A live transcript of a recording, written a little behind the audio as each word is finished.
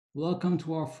Welcome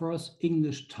to our first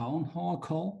English town hall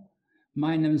call.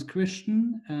 My name is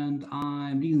Christian and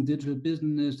I'm leading digital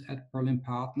business at Berlin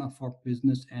Partner for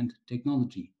Business and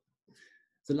Technology.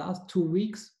 The last 2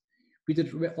 weeks, we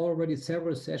did already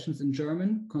several sessions in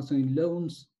German concerning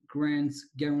loans, grants,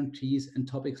 guarantees, and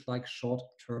topics like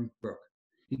short-term work.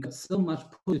 We got so much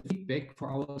positive feedback for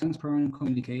our transparent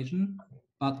communication,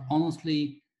 but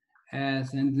honestly,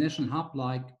 as an international hub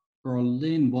like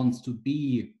Berlin wants to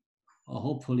be, or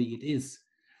hopefully it is,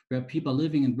 where people are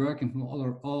living and working from all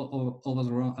over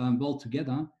the world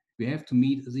together, we have to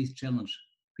meet this challenge.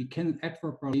 We cannot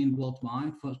advert Berlin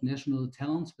worldwide for national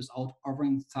talents without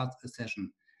offering such a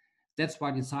session. That's why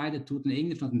I decided to do it in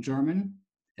English, not in German,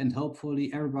 and hopefully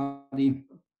everybody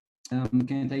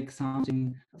can take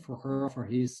something for her, for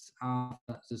his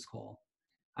after this call.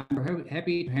 I'm very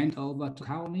happy to hand over to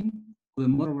Karolin, who will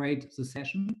moderate the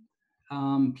session.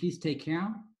 Please take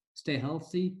care, stay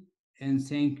healthy, and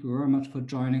thank you very much for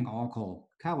joining our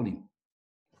call. Karolin.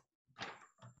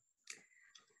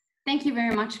 Thank you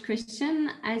very much, Christian.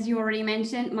 As you already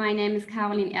mentioned, my name is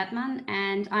Karolin Erdmann,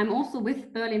 and I'm also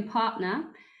with Berlin Partner,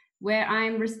 where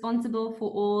I'm responsible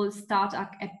for all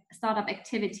startup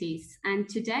activities. And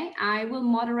today I will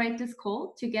moderate this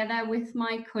call together with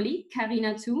my colleague,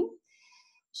 Carina Thum.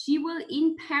 She will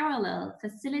in parallel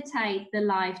facilitate the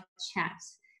live chat.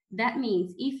 That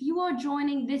means if you are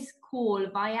joining this call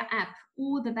via app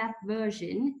or the web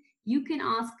version, you can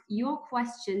ask your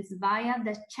questions via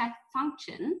the chat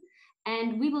function,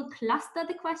 and we will cluster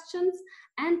the questions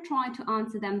and try to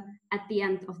answer them at the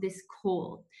end of this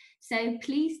call. So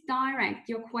please direct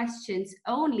your questions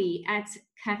only at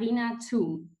Carina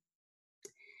Thum.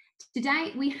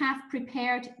 Today we have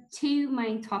prepared two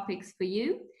main topics for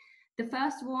you. The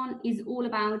first one is all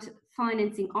about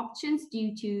financing options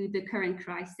due to the current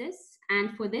crisis.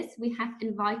 And for this, we have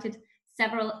invited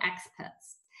several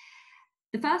experts.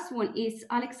 The first one is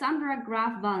Alexandra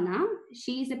Grafwallner.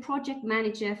 She is a project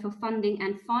manager for funding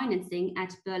and financing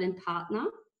at Berlin Partner.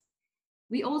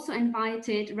 We also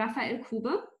invited Raphael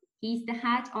Kube. He's the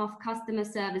head of customer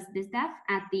service BizDev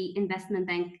at the Investment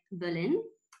Bank Berlin.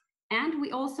 And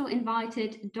we also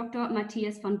invited Dr.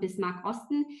 Matthias von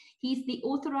Bismarck-Osten. He's the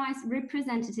authorized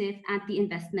representative at the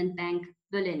Investment Bank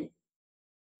Berlin.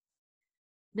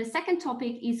 The second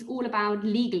topic is all about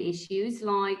legal issues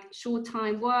like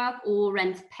short-time work or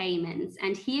rent payments.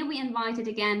 And here we invited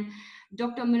again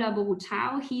Dr.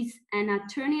 Müller-Boruttau. He's an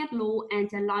attorney at law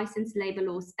and a licensed labor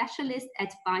law specialist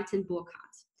at Beiten, Burkhardt.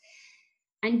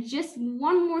 And just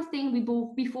one more thing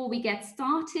before we get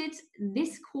started,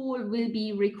 this call will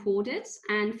be recorded,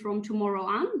 and from tomorrow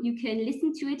on, you can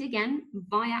listen to it again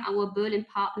via our Berlin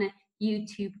Partner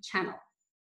YouTube channel.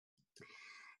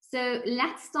 So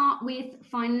let's start with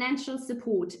financial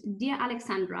support. Dear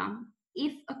Alexandra,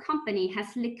 if a company has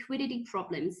liquidity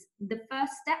problems, the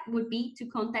first step would be to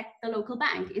contact the local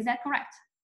bank. Is that correct?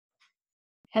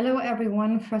 Hello,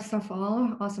 everyone. First of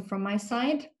all, also from my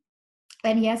side.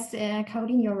 And yes,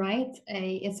 Karolin, you're right.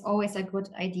 It's always a good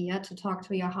idea to talk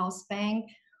to your house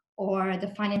bank or the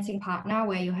financing partner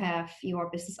where you have your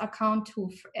business account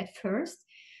at first,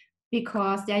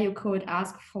 because there you could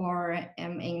ask for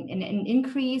an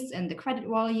increase in the credit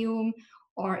volume,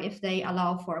 or if they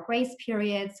allow for a grace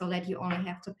period so that you only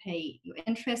have to pay your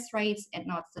interest rates and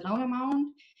not the loan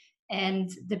amount.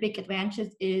 And the big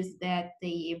advantage is that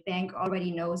the bank already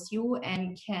knows you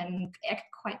and can act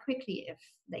quite quickly if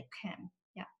they can.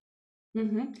 Yeah.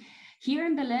 Mm-hmm. Here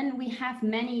in Berlin, we have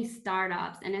many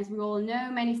startups. And as we all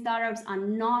know, many startups are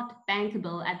not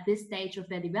bankable at this stage of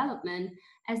their development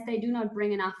as they do not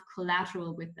bring enough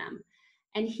collateral with them.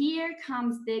 And here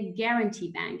comes the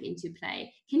guarantee bank into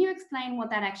play. Can you explain what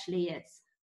that actually is?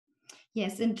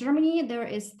 Yes, in Germany, there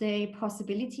is the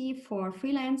possibility for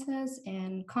freelancers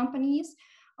and companies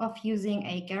of using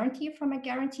a guarantee from a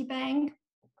guarantee bank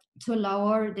to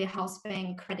lower the house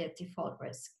bank credit default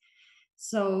risk.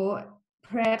 So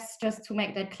perhaps just to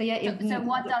make that clear. So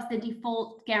what does the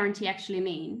default guarantee actually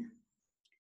mean?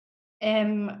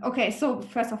 Okay, so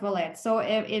first of all,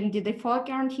 in the default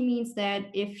guarantee means that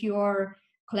if your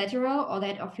collateral or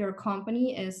that of your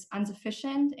company is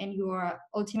insufficient and you are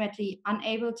ultimately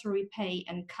unable to repay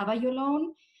and cover your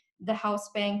loan, the house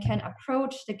bank can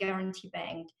approach the guarantee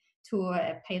bank to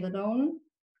pay the loan.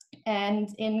 And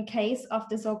in case of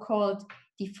the so-called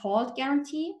default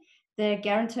guarantee, the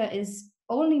guarantor is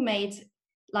only made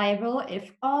liable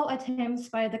if all attempts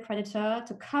by the creditor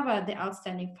to cover the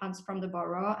outstanding funds from the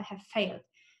borrower have failed.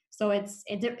 So it's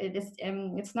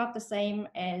not the same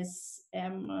as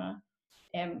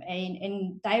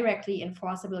a directly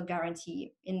enforceable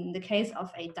guarantee. In the case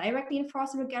of a directly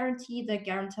enforceable guarantee, the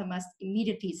guarantor must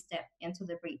immediately step into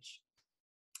the breach.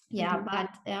 Yeah, but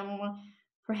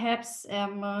perhaps,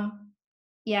 so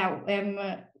yes,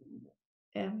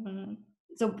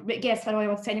 what I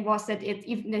was saying was that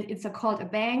even if it's called a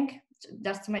bank,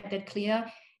 just to make that clear,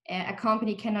 a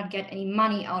company cannot get any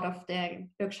money out of the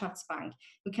Wirtschaftsbank.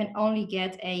 You can only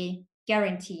get a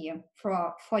guarantee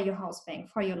for your house bank,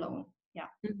 for your loan. Yeah.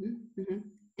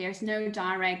 There's no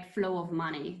direct flow of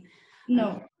money.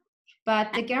 No.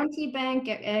 But the guarantee bank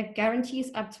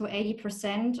guarantees up to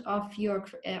 80% of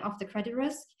the credit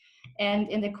risk, and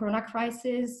in the Corona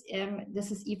crisis,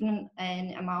 this is even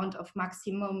an amount of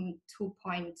maximum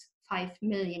 2.5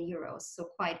 million euros, so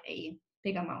quite a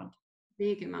big amount.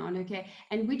 Big amount, okay.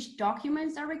 And which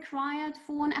documents are required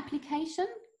for an application?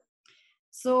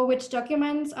 So which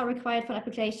documents are required for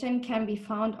application can be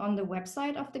found on the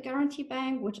website of the guarantee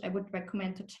bank, which I would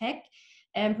recommend to check.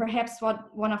 And perhaps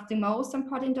one of the most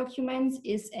important documents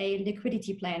is a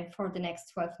liquidity plan for the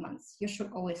next 12 months. You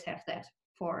should always have that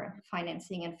for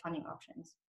financing and funding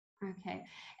options. Okay.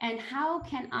 And how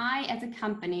can I, as a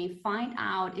company, find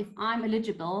out if I'm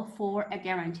eligible for a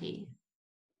guarantee?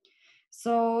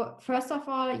 So first of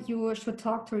all, you should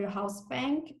talk to your house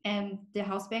bank, and the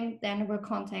house bank then will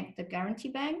contact the guarantee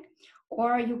bank,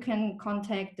 or you can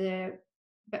contact the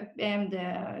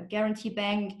guarantee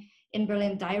bank in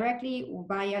Berlin directly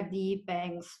via the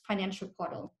bank's financial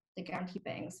portal, the guarantee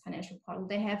bank's financial portal.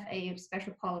 They have a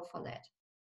special portal for that.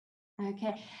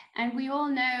 Okay, and we all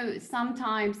know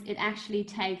sometimes it actually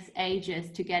takes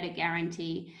ages to get a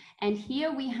guarantee. And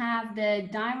here we have the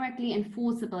directly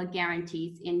enforceable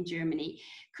guarantees in Germany.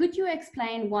 Could you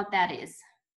explain what that is?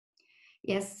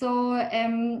 Yes, so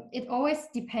it always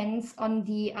depends on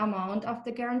the amount of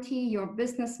the guarantee, your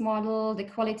business model, the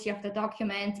quality of the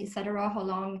document, etc., how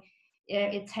long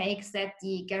it takes that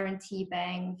the guarantee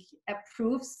bank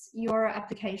approves your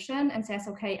application and says,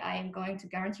 okay, I am going to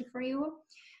guarantee for you.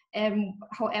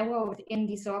 However, within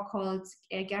the so-called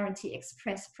Guarantee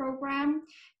Express program,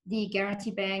 the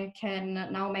guarantee bank can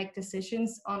now make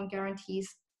decisions on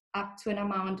guarantees up to an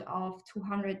amount of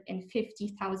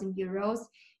 250,000 euros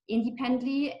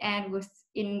independently and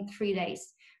within 3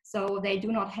 days. So they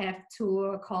do not have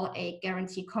to call a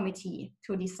guarantee committee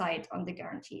to decide on the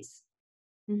guarantees.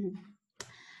 Mm-hmm.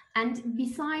 And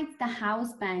besides the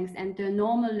house banks and the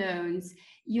normal loans,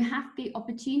 you have the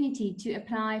opportunity to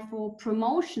apply for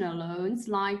promotional loans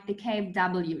like the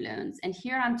KfW loans. And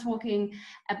here I'm talking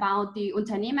about the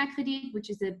Unternehmerkredit, which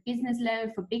is a business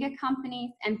loan for bigger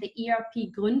companies, and the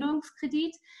ERP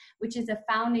Gründungskredit, which is a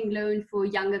founding loan for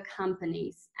younger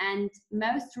companies. And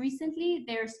most recently,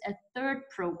 there's a third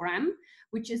program,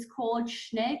 which is called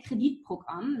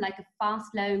Schnellkreditprogramm, like a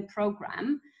fast loan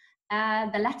program.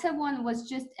 The latter one was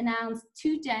just announced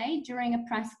today during a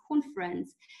press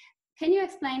conference. Can you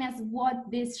explain us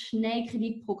what this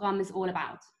Schnellkreditprogramm is all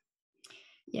about?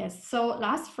 Yes, so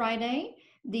last Friday,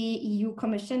 the EU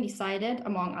Commission decided,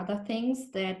 among other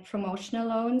things, that promotional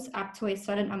loans up to a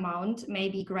certain amount may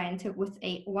be granted with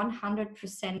a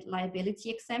 100% liability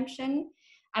exemption.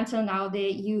 Until now,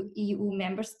 the EU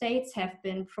member states have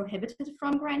been prohibited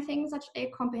from granting such a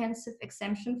comprehensive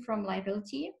exemption from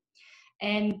liability.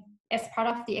 And as part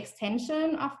of the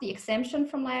extension of the exemption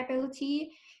from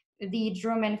liability, the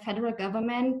German federal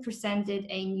government presented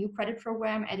a new credit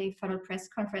program at a federal press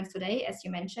conference today, as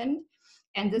you mentioned.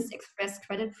 And this express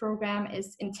credit program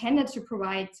is intended to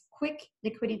provide quick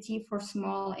liquidity for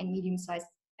small and medium-sized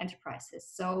enterprises.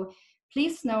 So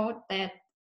please note that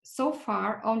so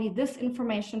far, only this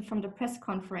information from the press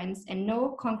conference and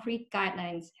no concrete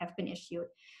guidelines have been issued.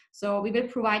 So we will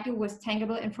provide you with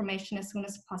tangible information as soon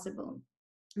as possible.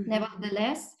 Mm-hmm.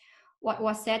 Nevertheless, what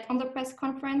was said on the press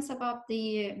conference about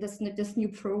this new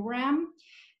program,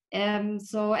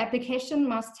 so application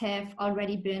must have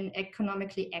already been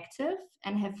economically active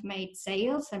and have made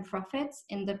sales and profits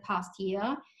in the past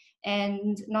year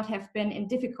and not have been in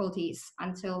difficulties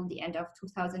until the end of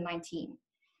 2019.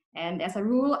 And as a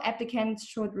rule, applicants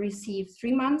should receive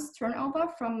 3 months turnover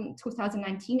from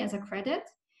 2019 as a credit.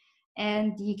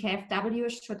 And the KfW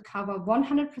should cover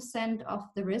 100% of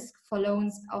the risk for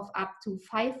loans of up to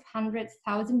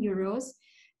 500,000 euros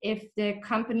if the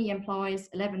company employs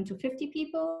 11 to 50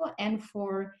 people, and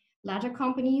for larger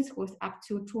companies with up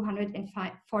to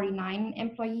 249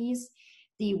 employees,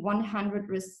 the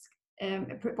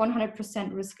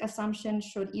 100% risk assumption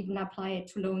should even apply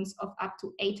to loans of up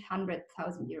to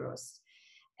 800,000 euros.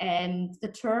 And the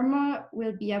term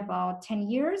will be about 10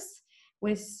 years,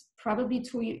 with probably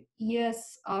 2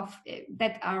 years of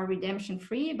that are redemption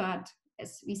free, but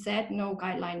as we said, no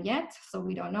guideline yet, so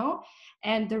we don't know.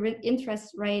 And the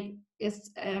interest rate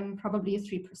is probably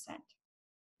 3%.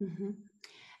 Mm-hmm.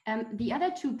 The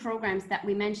other two programs that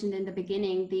we mentioned in the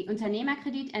beginning, the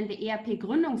Unternehmerkredit and the ERP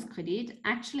Gründungskredit,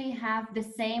 actually have the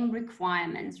same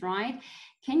requirements, right?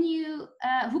 Can you,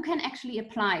 who can actually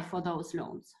apply for those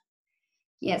loans?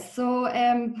 Yes, so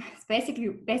it's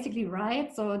basically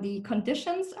right. So the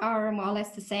conditions are more or less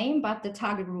the same, but the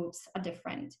target groups are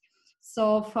different.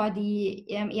 So for the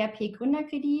ERP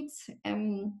Gründerkredit,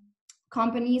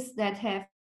 companies that have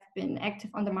been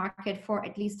active on the market for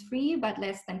at least 3 but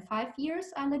less than 5 years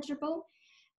are eligible.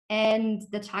 And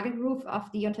the target group of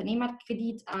the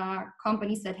Unternehmerkredit are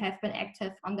companies that have been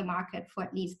active on the market for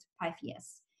at least 5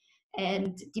 years.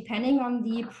 And depending on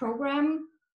the program,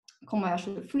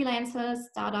 commercial freelancers,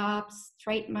 startups,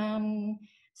 tradesmen,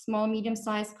 small,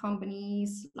 medium-sized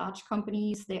companies, large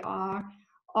companies, they are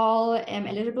all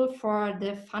eligible for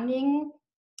the funding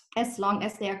as long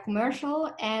as they are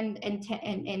commercial and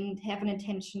have an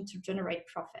intention to generate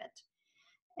profit.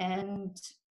 And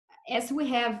as we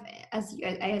have, as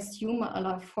I assume, a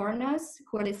lot of foreigners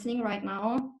who are listening right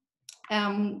now,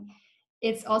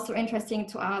 it's also interesting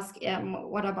to ask,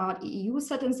 what about EU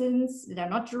citizens that are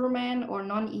not German or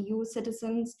non-EU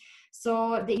citizens?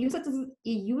 So the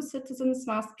EU citizens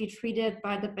must be treated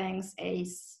by the banks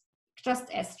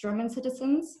just as German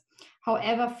citizens.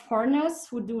 However, foreigners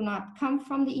who do not come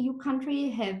from the EU country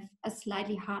have a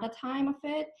slightly harder time of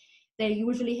it. They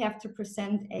usually have to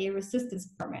present a resistance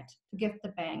permit to give the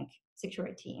bank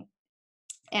security.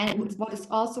 And what is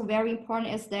also very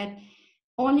important is that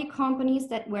only companies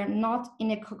that were not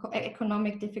in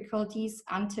economic difficulties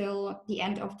until the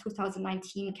end of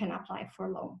 2019 can apply for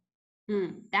a loan.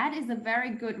 That is a very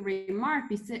good remark,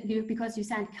 because you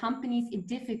said companies in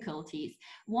difficulties.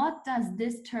 What does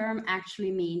this term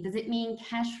actually mean? Does it mean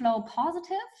cash flow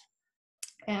positive?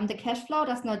 The cash flow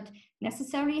does not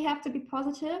necessarily have to be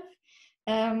positive.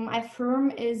 A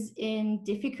firm is in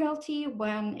difficulty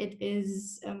when it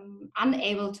is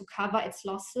unable to cover its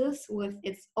losses with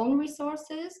its own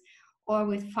resources or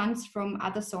with funds from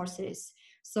other sources.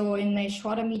 So in a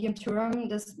shorter medium term,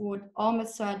 this would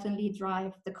almost certainly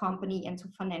drive the company into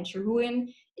financial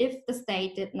ruin if the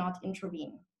state did not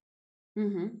intervene.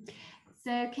 Mm-hmm.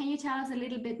 So can you tell us a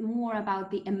little bit more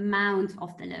about the amount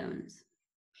of the loans?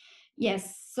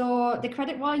 Yes, so the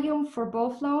credit volume for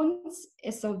both loans,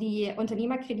 so the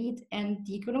Unternehmerkredit and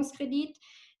the Gründungskredit,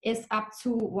 is up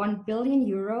to 1 billion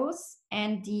euros,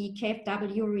 and the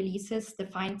KfW releases the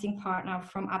financing partner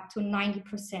from up to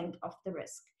 90% of the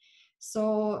risk.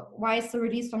 So why is the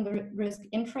release from the risk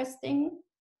interesting?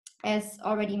 As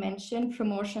already mentioned,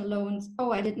 promotional loans.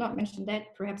 Oh, I did not mention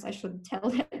that. Perhaps I should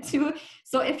tell that too.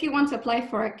 So if you want to apply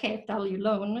for a KfW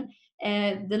loan,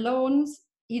 the loans,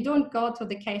 you don't go to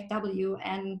the KfW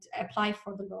and apply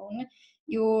for the loan.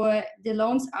 The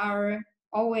loans are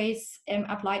always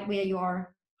applied via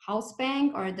your house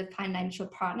bank or the financial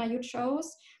partner you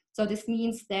chose. So this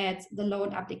means that the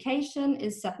loan application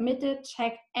is submitted,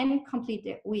 checked, and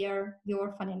completed via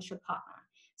your financial partner.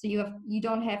 So you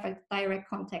don't have a direct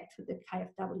contact with the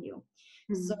KfW.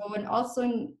 Mm-hmm. So, and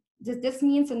also this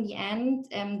means in the end,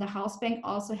 the house bank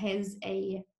also has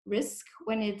a risk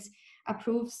when it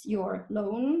approves your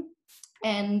loan.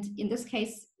 And in this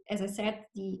case, as I said,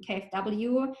 the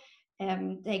KfW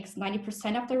takes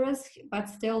 90% of the risk, but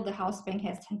still the house bank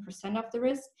has 10% of the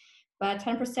risk. But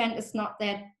 10% is not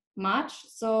that much,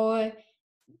 so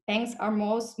banks are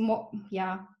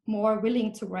more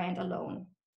willing to grant a loan.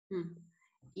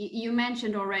 You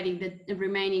mentioned already the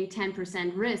remaining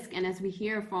 10% risk, and as we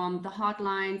hear from the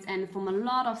hotlines and from a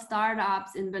lot of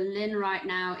startups in Berlin right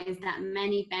now, is that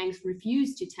many banks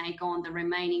refuse to take on the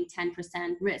remaining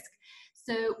 10% risk.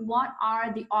 So what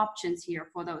are the options here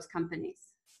for those companies?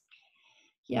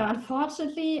 Yeah,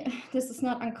 unfortunately, this is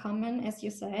not uncommon, as you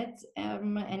said,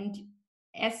 and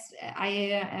as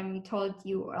I told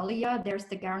you earlier, there's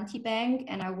the guarantee bank,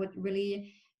 and I would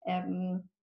really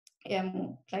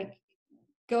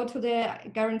go to the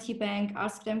guarantee bank,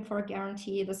 ask them for a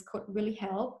guarantee. This could really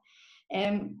help.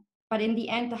 But in the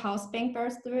end, the house bank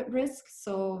bears the risk.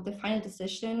 So the final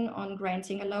decision on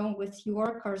granting a loan with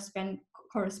your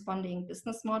corresponding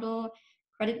business model,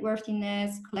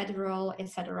 creditworthiness, collateral,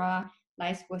 etc.,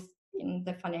 lies within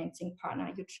the financing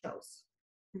partner you chose.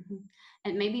 Mm-hmm.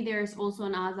 And maybe there's also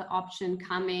another option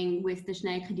coming with the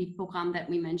Schnellkreditprogramm that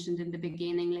we mentioned in the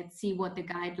beginning. Let's see what the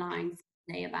guidelines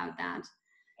say about that.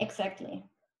 Exactly.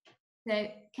 So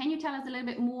can you tell us a little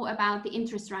bit more about the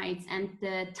interest rates and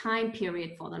the time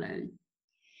period for the loan?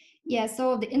 Yeah,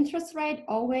 so the interest rate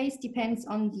always depends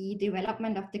on the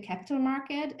development of the capital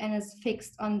market and is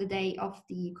fixed on the day of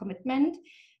the commitment.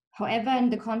 However, in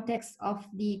the context of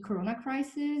the Corona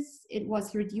crisis, it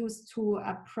was reduced to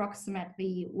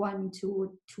approximately 1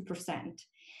 to 2%.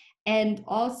 And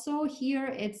also here,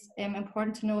 it's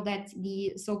important to know that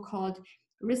the so-called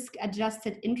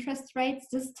risk-adjusted interest rate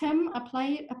system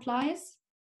applies.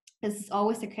 This is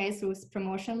always the case with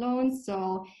promotion loans.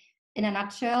 So in a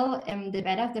nutshell, the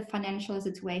better the financial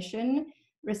situation,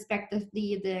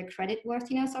 respectively the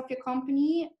creditworthiness of your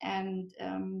company, and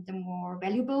the more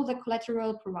valuable the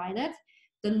collateral provided,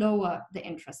 the lower the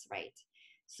interest rate.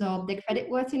 So the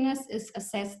creditworthiness is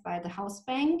assessed by the house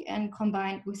bank, and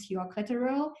combined with your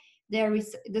collateral,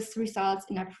 this results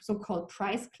in a so-called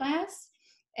price class,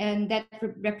 and that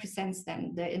represents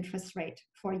then the interest rate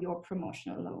for your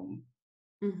promotional loan.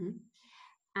 Mm-hmm.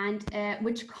 And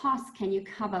which costs can you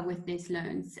cover with these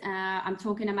loans? I'm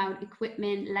talking about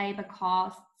equipment, labor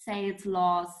costs, sales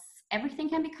loss. Everything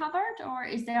can be covered, or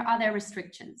is there other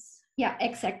restrictions? Yeah,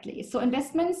 exactly. So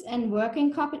investments and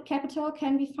working capital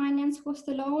can be financed with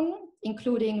the loan,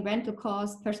 including rental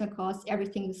costs, personal costs,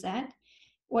 everything you said.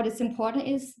 What is important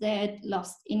is that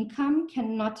lost income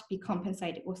cannot be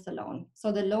compensated with the loan.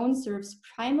 So the loan serves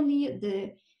primarily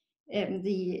the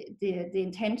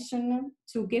intention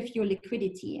to give you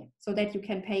liquidity so that you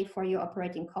can pay for your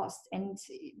operating costs and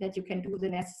that you can do the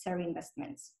necessary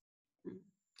investments.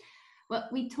 Well,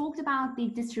 we talked about the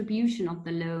distribution of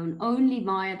the loan only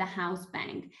via the house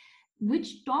bank.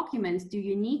 Which documents do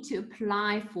you need to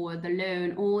apply for the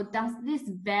loan, or does this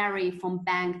vary from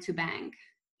bank to bank?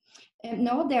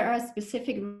 No, there are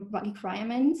specific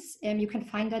requirements. You can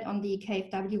find that on the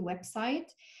KfW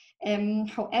website.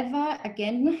 However,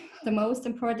 again, the most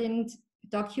important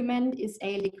document is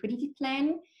a liquidity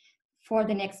plan for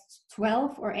the next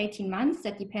 12 or 18 months.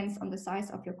 That depends on the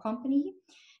size of your company,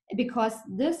 because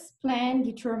this plan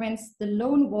determines the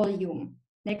loan volume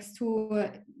next to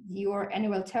your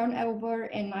annual turnover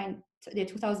in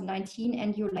 2019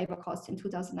 and your labor cost in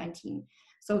 2019.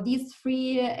 So these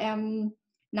three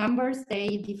numbers,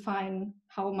 they define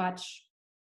how much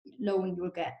loan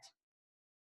you'll get.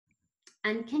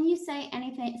 And can you say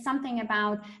something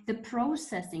about the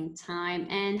processing time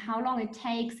and how long it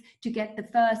takes to get the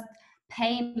first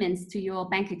payments to your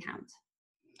bank account?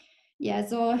 Yeah,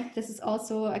 so this is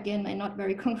also, again, a not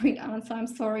very concrete answer, I'm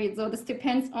sorry. So this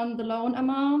depends on the loan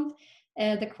amount,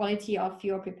 the quality of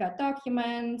your prepared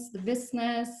documents, the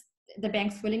business, the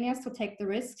bank's willingness to take the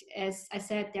risk. As I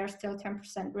said, there's still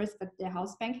 10% risk that the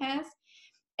house bank has.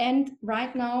 And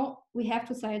right now, we have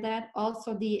to say that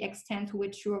also the extent to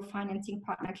which your financing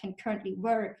partner can currently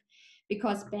work,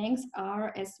 because banks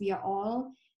are, as we are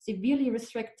all, severely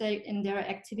restricted in their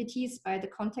activities by the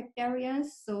contact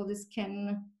barriers. So this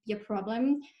can be a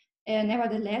problem.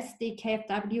 Nevertheless, the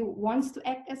KfW wants to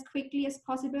act as quickly as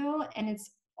possible, and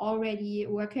it's already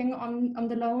working on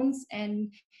the loans,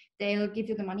 and they'll give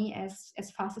you the money as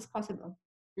fast as possible.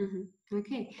 Mm-hmm.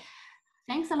 Okay.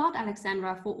 Thanks a lot,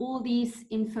 Alexandra, for all these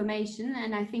information.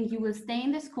 And I think you will stay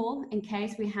in this call in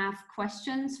case we have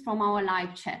questions from our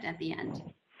live chat at the end.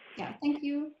 Yeah, thank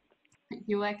you.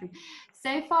 You're welcome.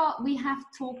 So far, we have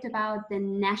talked about the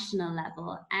national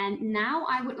level, and now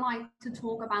I would like to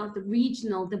talk about the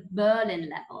regional, the Berlin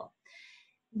level.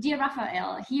 Dear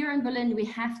Raphael, here in Berlin, we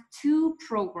have two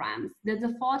programs, the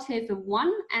Soforthilfe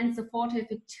 1 and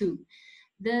Soforthilfe 2.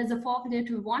 The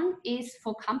Soforthilfe 1 is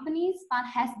for companies, but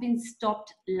has been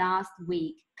stopped last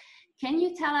week. Can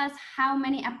you tell us how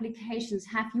many applications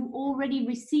have you already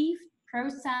received,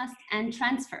 processed, and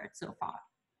transferred so far?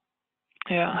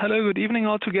 Yeah, hello, good evening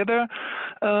all together.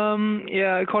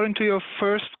 According to your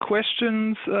first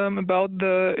questions about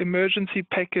the emergency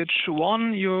package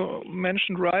 1, you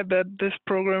mentioned right that this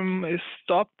program is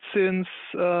stopped since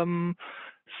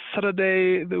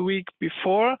Saturday the week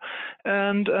before,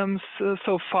 and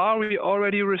so far we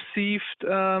already received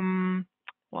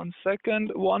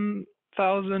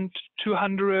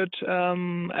 1,200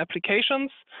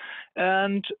 applications,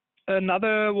 and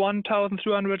another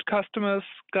 1,200 customers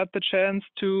got the chance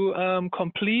to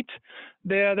complete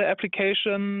their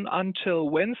application until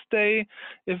Wednesday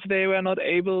if they were not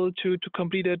able to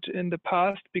complete it in the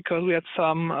past, because we had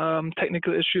some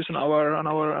technical issues on our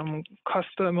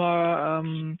customer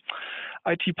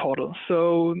IT portal.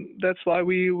 So that's why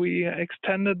we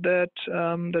extended that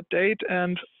date,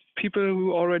 and people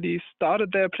who already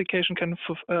started their application can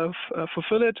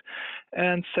fulfill it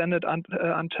and send it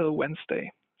until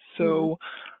Wednesday. So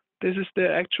this is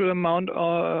the actual amount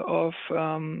of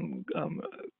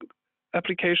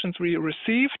applications we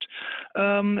received.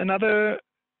 Another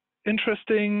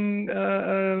interesting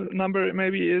number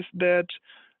maybe is that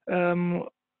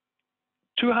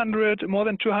more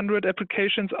than 200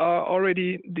 applications are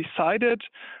already decided,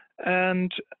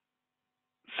 and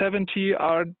 70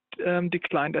 are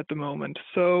declined at the moment.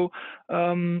 So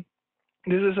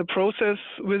this is a process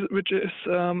which is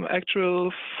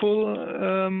actual full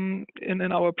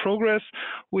in our progress.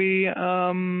 We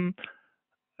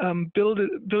built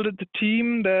the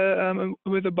team there,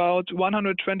 with about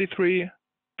 123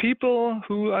 people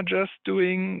who are just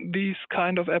doing these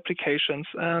kind of applications,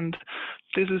 and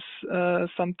this is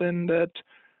something that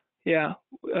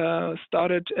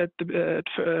started at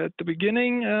the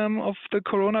beginning of the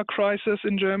Corona crisis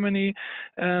in Germany,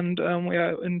 and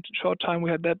in short time we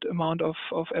had that amount of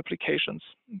applications.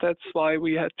 That's why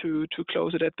we had to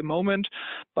close it at the moment.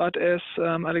 But as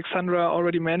Alexandra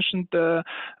already mentioned, the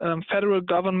federal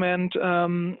government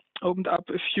opened up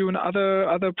a few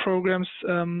other programs.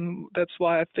 That's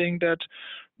why I think that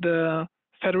the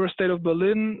federal state of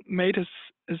Berlin made his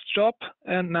job,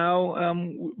 and now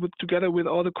together with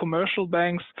all the commercial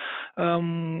banks,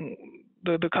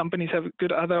 the companies have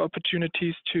good other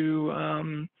opportunities to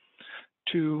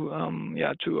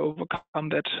overcome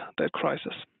that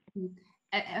crisis.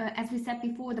 As we said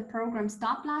before, the program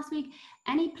stopped last week.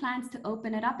 Any plans to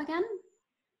open it up again?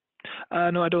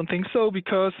 No, I don't think so,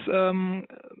 because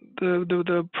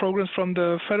the programs from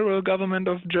the federal government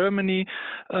of Germany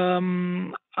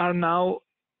are now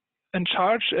in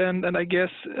charge, and I guess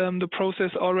the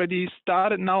process already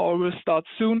started now or will start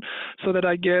soon, so that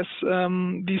I guess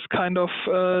these kind of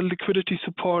liquidity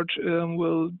support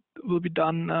will be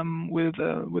done with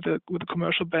the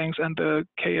commercial banks and the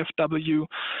KfW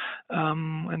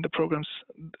and the programs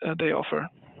they offer.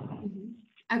 Mm-hmm.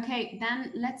 Okay,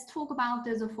 then let's talk about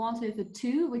the Soforthilfe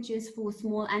 2, which is for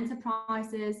small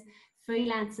enterprises,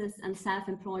 freelancers, and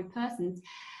self-employed persons.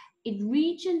 It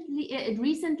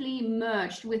recently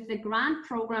merged with the grant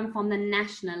program from the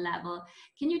national level.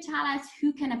 Can you tell us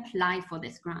who can apply for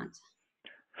this grant?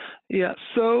 Yeah,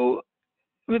 so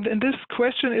in this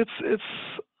question, it's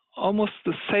almost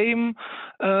the same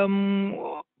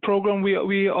program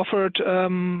we offered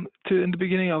in the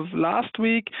beginning of last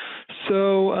week.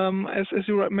 So as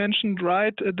you mentioned,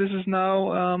 right, this is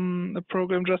now a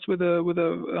program just with a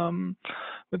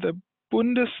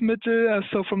Bundesmittel,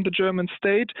 so from the German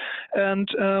state, and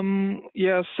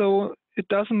so it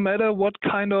doesn't matter what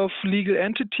kind of legal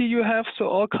entity you have. So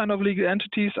all kind of legal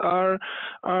entities are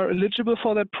eligible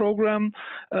for that program.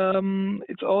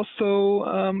 It's also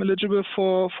eligible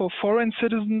for foreign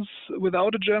citizens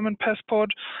without a German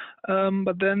passport,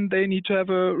 but then they need to have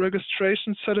a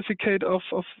registration certificate of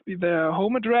their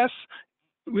home address,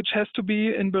 which has to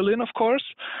be in Berlin, of course.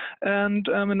 And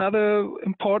another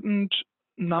important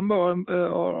number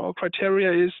or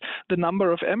criteria is the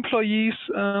number of employees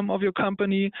of your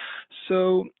company.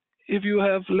 So if you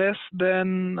have less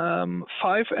than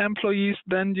 5 employees,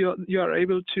 then you are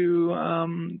able to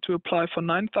apply for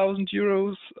 9,000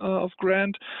 euros of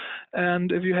grant.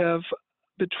 And if you have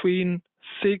between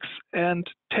 6 and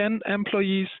 10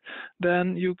 employees,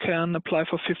 then you can apply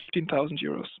for 15,000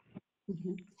 euros.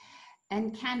 Mm-hmm.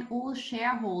 And can all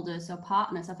shareholders or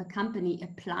partners of a company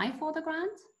apply for the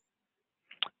grant?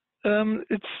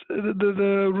 It's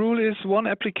the rule is one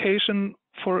application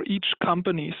for each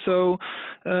company. So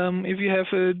if you have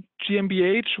a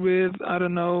GmbH with, I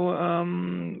don't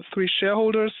know, 3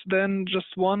 shareholders, then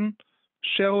just one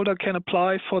shareholder can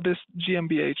apply for this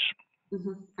GmbH.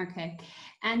 Mm-hmm. Okay.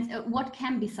 And what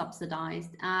can be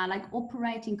subsidized? Like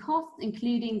operating costs,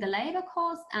 including the labor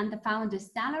cost and the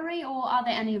founder's salary, or are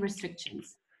there any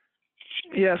restrictions?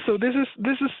 Yeah, so this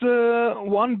is the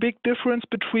one big difference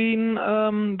between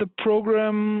the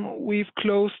program we've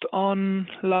closed on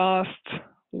last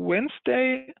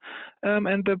Wednesday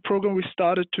and the program we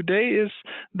started today is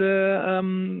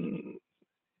the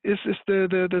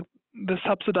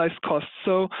subsidized costs.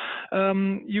 So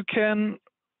you can,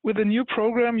 with a new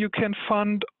program, you can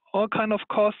fund all kind of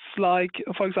costs, like,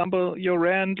 for example, your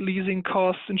rent, leasing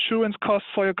costs, insurance costs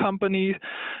for your company.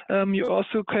 You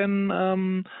also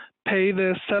can pay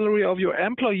the salary of your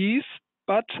employees,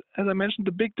 but as I mentioned,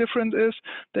 the big difference is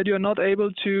that you're not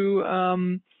able to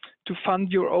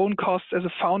fund your own costs as a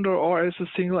founder or as a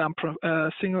single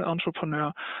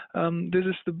entrepreneur. This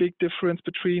is the big difference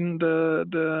between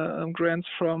the grants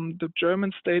from the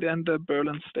German state and the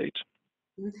Berlin state.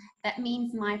 That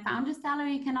means my founder's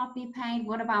salary cannot be paid.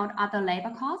 What about other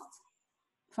labor costs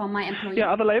from my employees?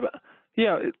 Yeah, other labor.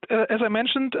 Yeah, as I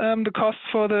mentioned, the costs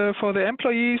for the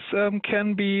employees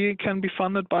can be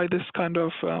funded by this kind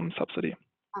of subsidy,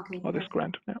 or this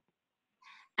grant. Yeah.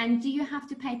 And do you have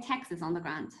to pay taxes on the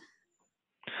grant?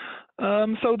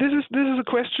 So this is a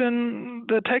question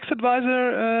the tax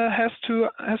advisor has to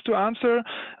answer.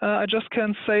 I just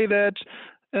can say that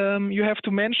you have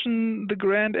to mention the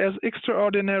grant as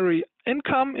extraordinary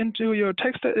income into your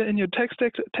tax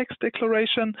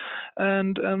declaration,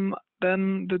 and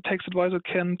then the tax advisor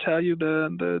can tell you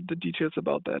the details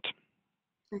about that.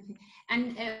 Okay.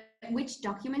 And which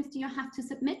documents do you have to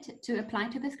submit to apply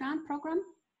to this grant program?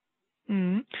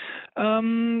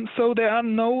 So there are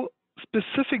no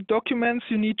specific documents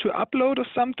you need to upload or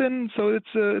something. So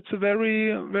it's a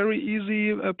very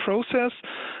easy process.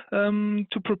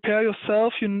 To prepare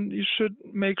yourself, you should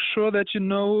make sure that you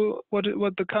know what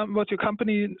your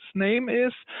company's name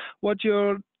is, what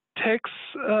your tax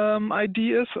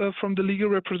ID is from the legal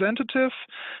representative.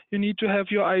 You need to have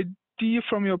your ID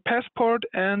from your passport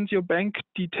and your bank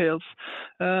details,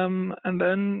 and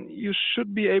then you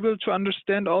should be able to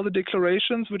understand all the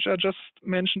declarations which are just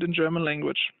mentioned in German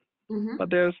language. Mm-hmm. But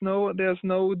there are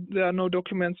no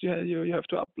documents you have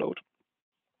to upload.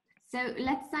 So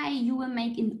let's say you will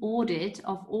make an audit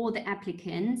of all the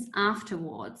applicants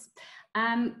afterwards.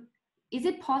 Is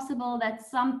it possible that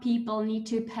some people need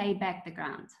to pay back the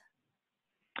grant?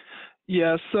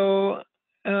 Yeah, so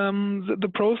the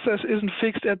process isn't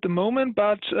fixed at the moment,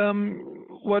 but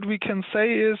what we can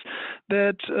say is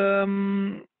that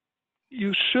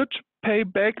you should pay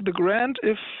back the grant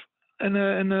if in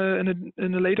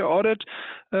a later audit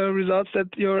results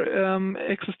that your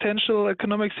existential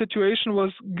economic situation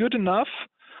was good enough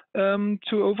to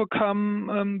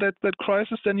overcome that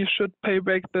crisis. Then you should pay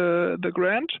back the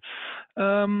grant,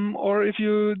 or if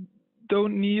you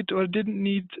don't need or didn't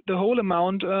need the whole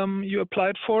amount you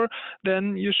applied for,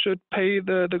 then you should pay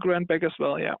the grant back as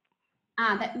well. Yeah.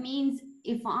 That means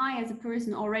if I, as a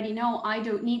person, already know I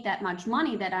don't need that much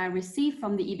money that I receive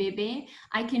from the IBB,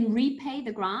 I can repay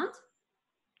the grant.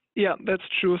 Yeah, that's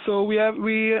true. So we have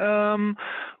a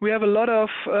lot of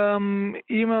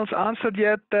emails answered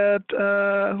yet that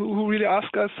who really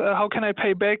ask us how can I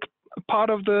pay back part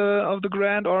of the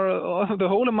grant or the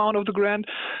whole amount of the grant.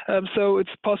 So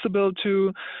it's possible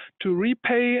to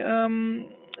repay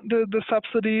the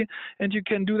subsidy, and you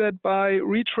can do that by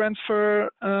retransfer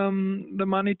the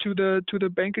money to the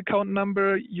bank account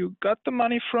number you got the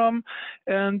money from,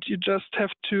 and you just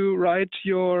have to write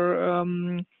your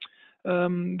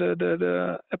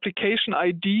the application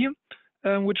ID,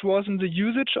 which was in the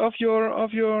usage of your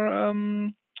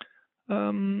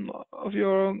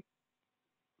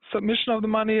submission of the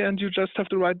money, and you just have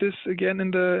to write this again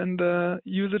in the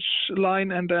usage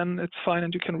line, and then it's fine,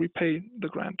 and you can repay the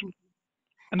grant.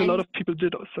 And a lot of people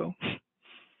did also.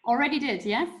 Already did,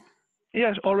 yes?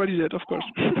 Yes, already did, of course.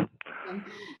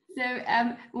 So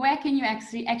where can you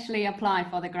actually apply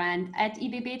for the grant? At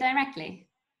IBB directly?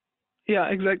 Yeah,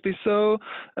 exactly. So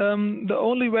the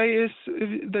only way is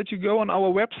that you go on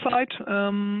our website,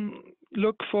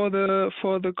 look for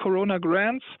the Corona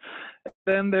grants.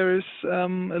 Then there is a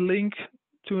link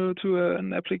to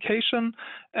an application,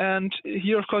 and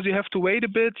here, of course, you have to wait a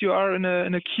bit. You are in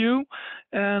a queue,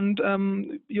 and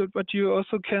but you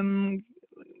also can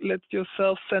let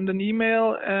yourself send an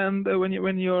email, and when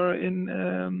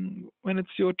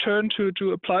it's your turn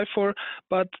to apply for.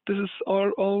 But this is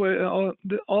all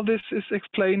this is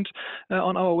explained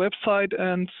on our website,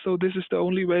 and so this is the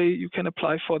only way you can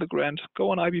apply for the grant.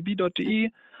 Go on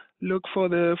ibb.de. Look for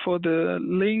the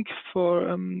link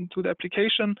to the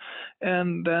application,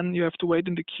 and then you have to wait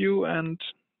in the queue, and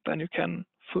then you can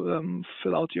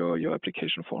fill out your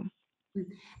application form.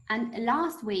 And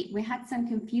last week we had some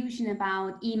confusion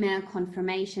about email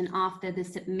confirmation after the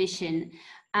submission.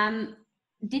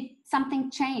 Did something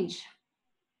change?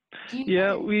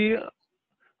 Yeah, we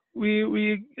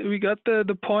got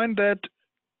the point that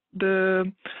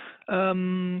the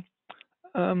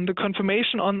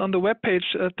confirmation on the web page,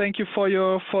 thank you for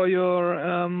your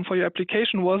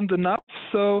application, wasn't enough.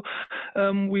 So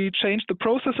we changed the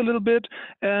process a little bit,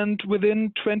 and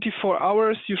within 24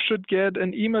 hours you should get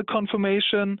an email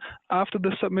confirmation after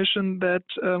the submission that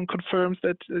confirms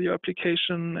that your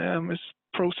application is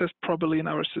processed properly in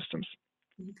our systems.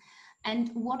 And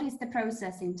what is the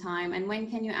processing time, and when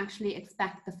can you actually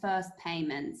expect the first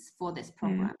payments for this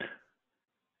program?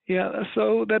 Yeah,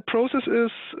 so that process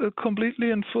is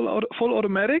completely and full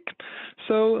automatic.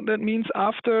 So that means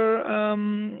after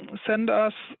send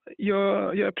us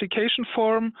your application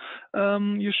form,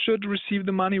 you should receive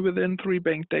the money within 3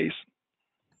 bank days.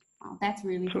 Oh, that's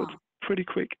really fast. It's pretty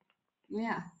quick.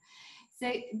 Yeah.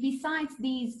 So besides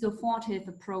these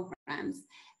Soforthilfe programs,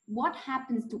 what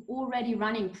happens to already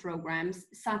running programs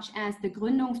such as the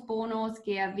Gründungsbonus,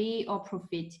 GRW, or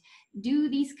Profit? Do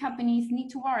these companies need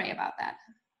to worry about that?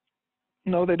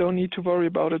 no, they don't need to worry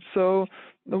about it. So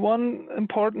the one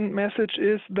important message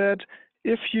is that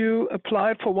if you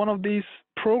applied for one of these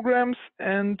programs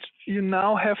and you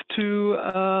now have to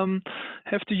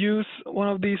use one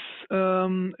of these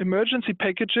emergency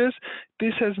packages,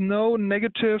 this has no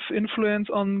negative influence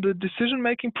on the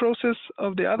decision-making process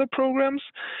of the other programs.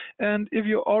 And if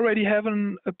you already have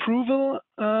an approval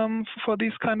for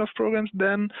these kind of programs,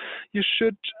 then you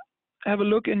should have a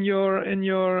look into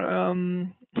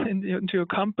your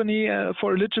company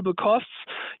for eligible costs.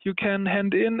 You can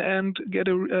hand in and get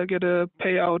a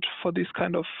payout for these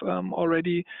kind of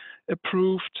already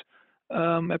approved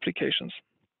applications.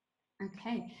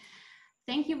 Okay.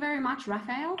 Thank you very much,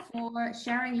 Raphael, for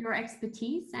sharing your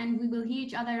expertise, and we will hear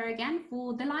each other again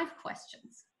for the live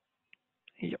questions.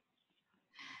 Yep.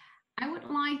 I would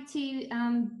like to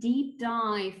deep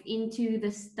dive into the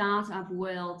startup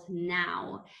world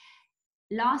now.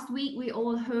 Last week, we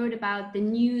all heard about the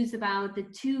news about the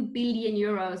 2 billion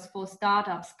euros for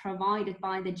startups provided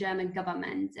by the German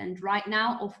government. And right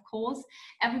now, of course,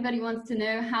 everybody wants to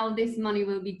know how this money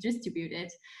will be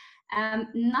distributed.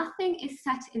 Nothing is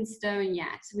set in stone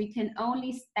yet. We can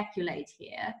only speculate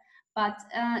here. But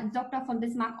Dr. von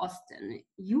Bismarck-Osten,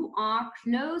 you are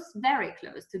very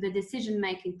close to the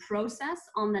decision-making process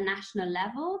on the national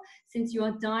level, since you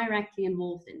are directly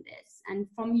involved in this. And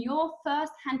from your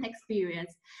first-hand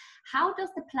experience, how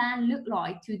does the plan look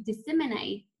like to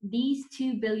disseminate these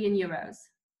 2 billion euros?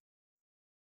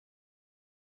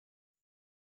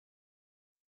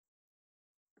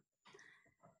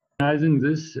 Organizing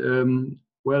this,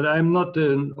 well, I'm not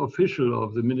an official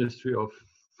of the Ministry of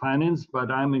Finance,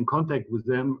 but I'm in contact with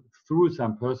them through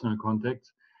some personal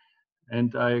contacts.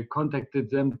 And I contacted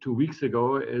them 2 weeks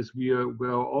ago, as we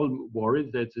were all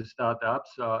worried that the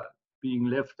startups are being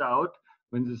left out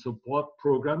when the support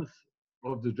programs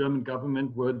of the German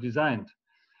government were designed.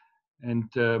 And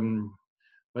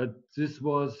but this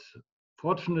was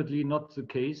fortunately not the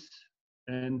case.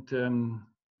 And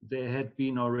they had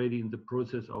been already in the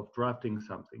process of drafting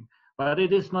something. But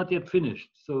it is not yet finished.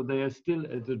 So they are still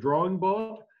at the drawing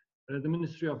board, the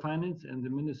Ministry of Finance and the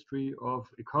Ministry of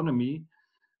Economy.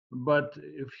 But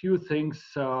a few things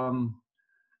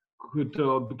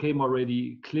became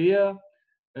already clear.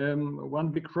 One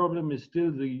big problem is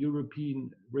still the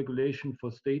European regulation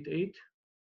for state aid.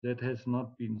 That has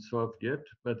not been solved yet,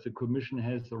 but the Commission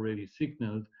has already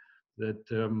signaled that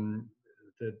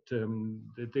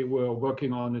that they were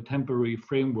working on a temporary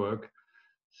framework,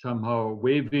 somehow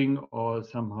waiving or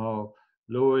somehow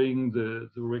lowering the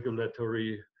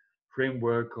regulatory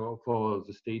framework for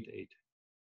the state aid.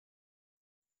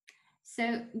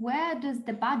 So where does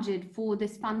the budget for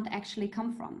this fund actually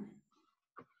come from?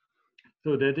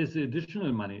 So that is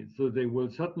additional money. So they will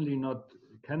certainly not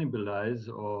cannibalize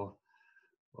or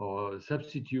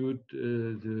substitute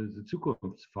the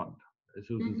Zukunftsfonds.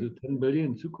 So the 10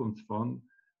 billion Zukunftsfonds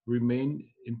remain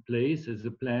in place as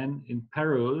a plan in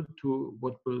parallel to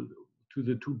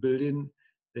the 2 billion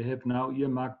they have now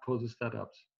earmarked for the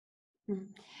startups.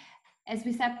 As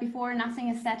we said before, nothing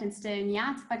is set in stone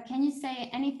yet, but can you say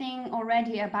anything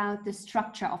already about the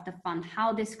structure of the fund,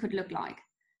 how this could look like?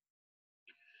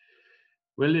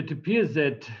 Well, it appears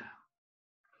that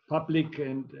public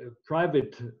and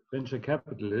private venture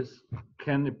capitalists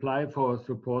can apply for a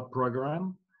support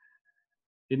program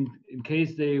in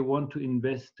case they want to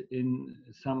invest in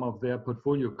some of their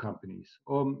portfolio companies,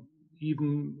 or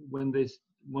even when they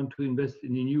want to invest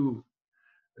in a new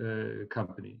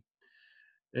company.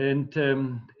 And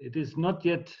it is not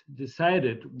yet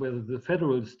decided whether the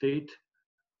federal state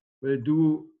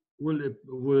will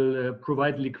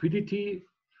provide liquidity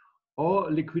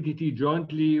or liquidity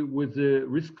jointly with the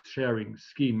risk-sharing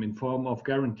scheme in form of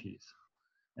guarantees.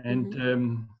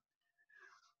 And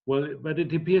well, but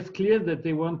it appears clear that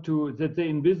they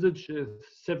envisage a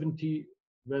 70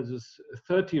 versus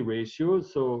 30 ratio.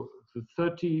 So the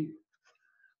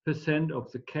 30%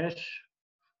 of the cash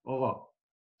or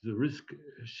the risk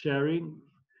sharing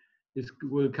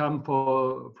will come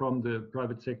from the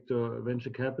private sector venture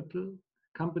capital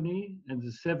company, and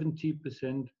the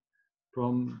 70%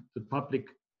 from the public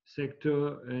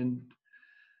sector, and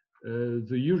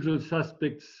the usual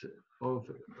suspects of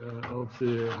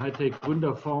the high-tech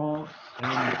Gründerfonds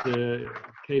and the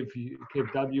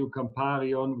KfW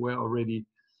Camparion were already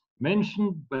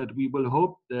mentioned, but we will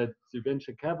hope that the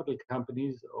venture capital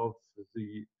companies of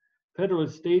the federal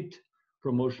state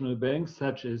promotional banks,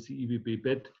 such as the IWB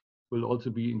Bet, will also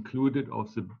be included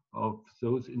of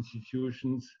those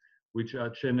institutions which are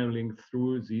channeling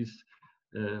through these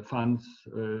funds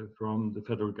from the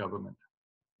federal government.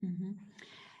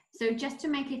 So just to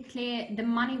make it clear, the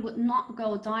money would not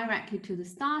go directly to the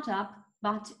startup,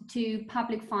 but to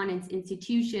public finance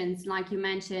institutions, like you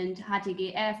mentioned,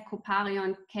 HTGF,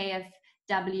 Coparion,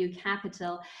 KfW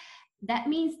Capital. That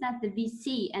means that the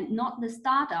VC and not the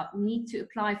startup need to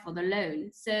apply for the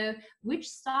loan. So which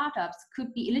startups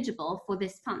could be eligible for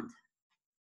this fund?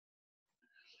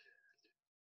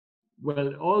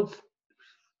 Well,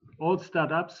 all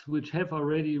startups which have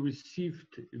already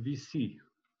received VC.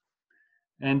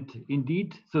 And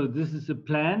indeed, so this is a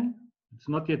plan. It's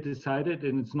not yet decided,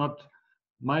 and it's not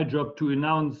my job to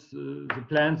announce the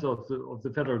plans of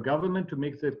the federal government, to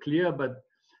make that clear, but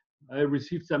I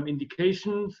received some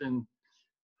indications, and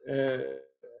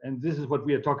this is what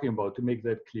we are talking about, to make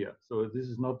that clear. So this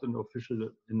is not an official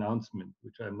announcement,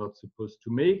 which I'm not supposed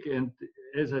to make. And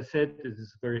as I said, it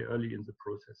is very early in the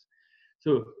process.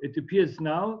 So it appears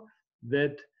now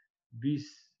that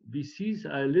VCs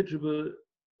are eligible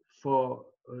for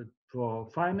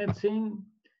financing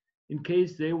in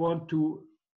case they want to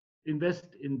invest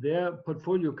in their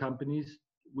portfolio companies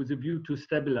with a view to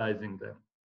stabilizing them.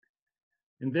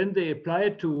 And then they apply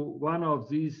to one of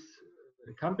these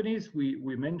companies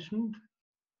we mentioned,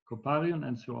 Coparion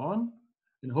and so on,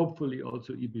 and hopefully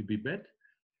also EBB Bet,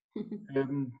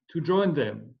 to join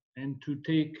them and to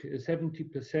take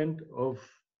 70% of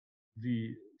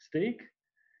the stake,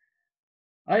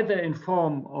 either in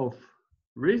form of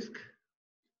risk,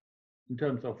 in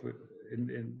terms of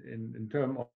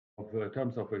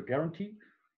terms of a guarantee,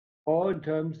 or in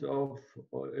terms of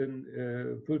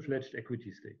full-fledged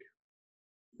equity stake.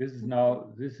 This is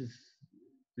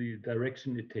the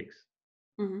direction it takes.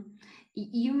 Mm-hmm.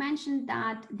 You mentioned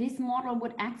that this model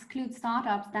would exclude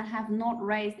startups that have not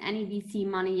raised any VC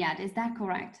money yet. Is that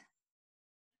correct?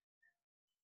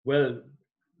 Well,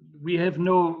 we have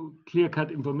no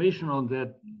clear-cut information on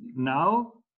that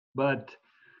now, but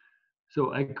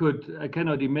so I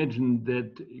cannot imagine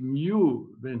that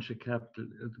new venture capital,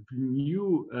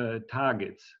 new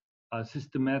targets are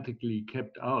systematically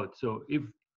kept out. So if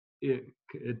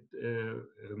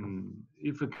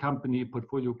a company,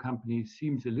 portfolio company,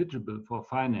 seems eligible for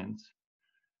finance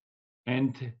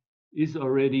and is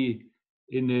already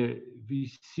in a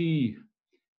VC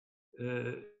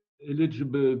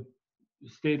eligible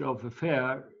state of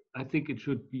affair, I think it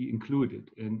should be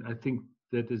included. And I think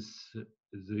that is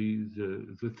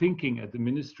the thinking at the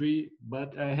ministry,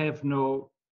 but I have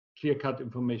no clear-cut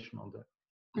information on that.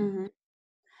 Mm-hmm.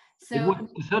 So it would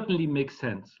certainly make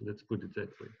sense, let's put it that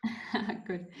way.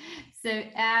 Good. So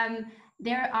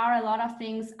there are a lot of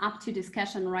things up to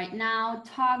discussion right now: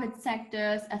 target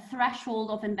sectors, a threshold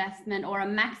of investment, or a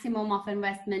maximum of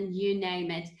investment, you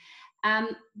name it.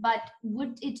 But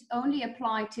would it only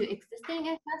apply to existing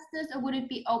investors, or would it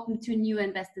be open to new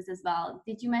investors as well?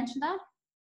 Did you mention that?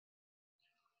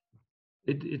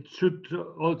 It should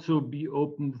also be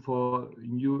open for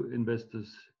new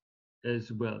investors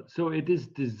as well. So it is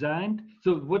designed.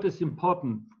 So what is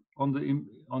important on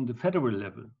the federal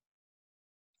level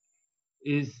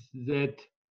is that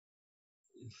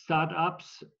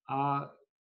startups are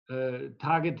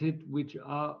targeted, which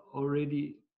are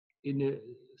already in a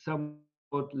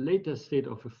somewhat later state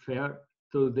of affair.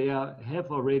 So they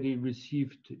have already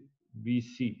received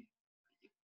VC,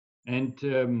 and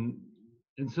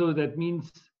so that means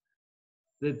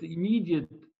that the immediate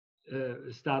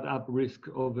startup risk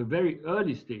of a very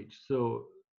early stage, so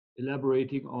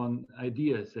elaborating on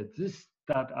ideas, that this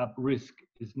startup risk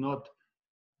is not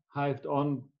hived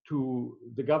on to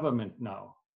the government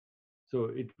now. So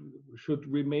it should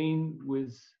remain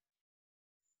with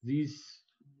these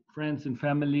friends and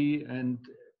family and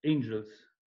angels.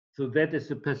 So that is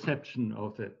the perception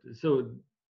of it. So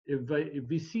if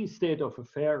we see state of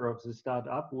affair of the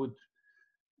startup would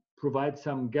provide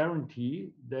some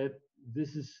guarantee that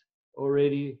this is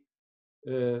already,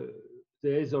 there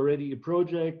is already a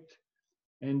project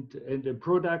and a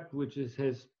product which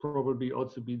has probably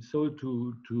also been sold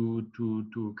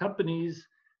to companies,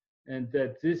 and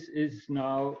that this is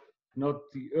now not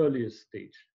the earliest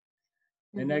stage.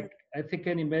 Mm-hmm. And I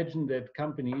can imagine that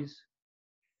companies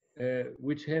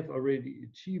which have already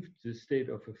achieved the state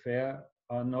of affair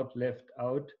are not left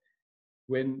out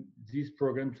when these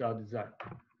programs are designed.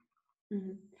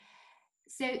 Mm-hmm.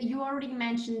 So you already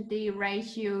mentioned the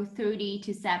ratio 30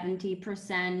 to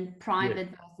 70% private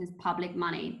yes. versus public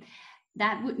money.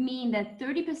 That would mean that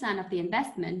 30% of the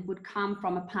investment would come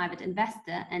from a private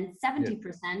investor and 70%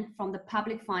 yes. from the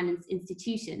public finance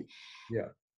institution. Yeah.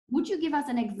 Would you give us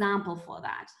an example for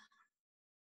that?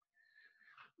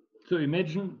 So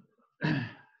imagine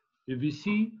if we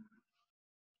see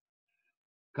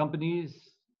companies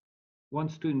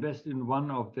wants to invest in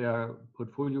one of their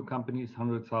portfolio companies,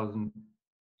 100,000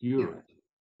 euros.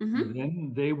 Mm-hmm.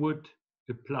 Then they would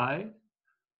apply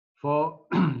for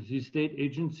the state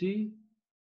agencies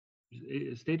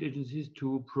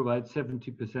to provide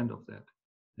 70% of that,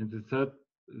 and the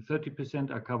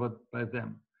 30% are covered by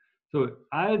them. So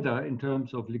either in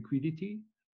terms of liquidity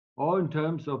or in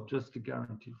terms of just a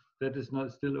guarantee. That is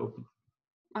not still open.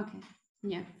 Okay,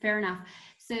 yeah, fair enough.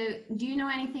 So do you know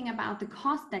anything about the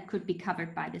cost that could be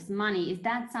covered by this money? Is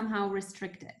that somehow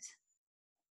restricted?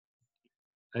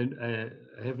 And I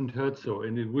haven't heard so,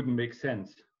 and it wouldn't make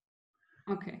sense.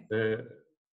 Okay.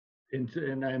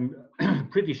 And I'm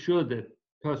pretty sure that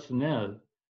personnel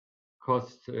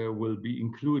costs will be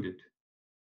included,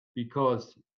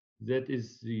 because that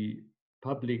is the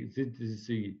public, this is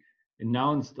the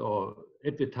announced or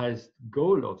advertised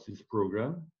goal of this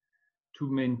program, to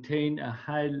maintain a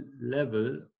high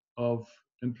level of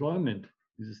employment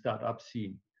in the startup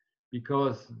scene,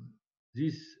 because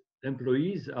these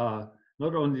employees are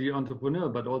not only the entrepreneur,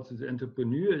 but also the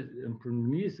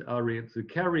entrepreneurs are the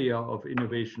carrier of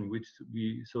innovation, which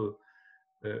we so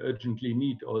urgently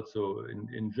need also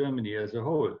in Germany as a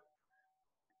whole.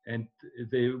 And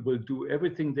they will do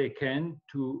everything they can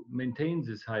to maintain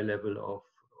this high level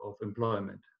of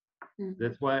employment. Mm-hmm.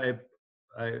 That's why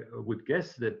I would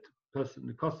guess that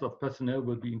the cost of personnel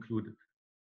will be included.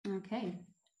 Okay,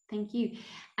 thank you.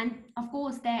 And of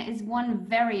course, there is one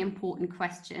very important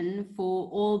question for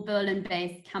all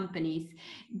Berlin-based companies.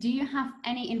 Do you have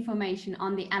any information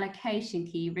on the allocation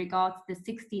key regards the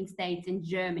 16 states in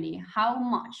Germany? How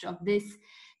much of this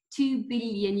 2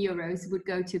 billion euros would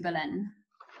go to Berlin?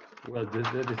 Well,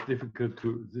 that is difficult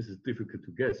to, this is difficult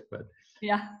to guess, but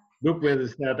yeah. Look where the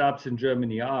startups in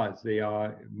Germany are. They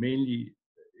are mainly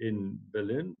in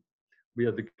Berlin. We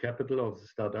are the capital of the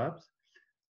startups,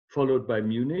 followed by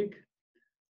Munich.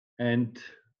 And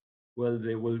well,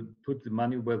 they will put the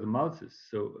money where the mouth is.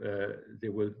 So they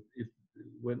will,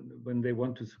 when they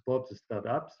want to support the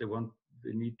startups,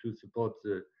 they need to support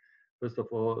first of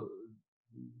all,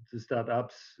 the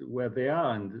startups where they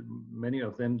are, and many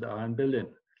of them are in Berlin.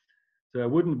 So I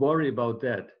wouldn't worry about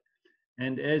that.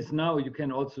 And as now you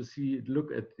can also see,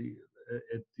 look at the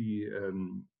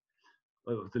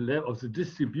level of the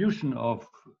distribution of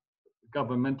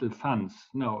governmental funds.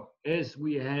 Now, as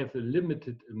we have a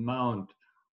limited amount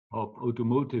of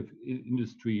automotive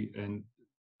industry and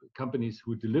companies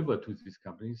who deliver to these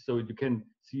companies, so you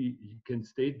can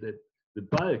state that the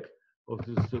bulk of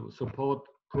the support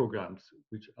programs,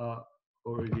 which are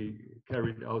already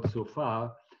carried out so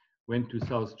far, went to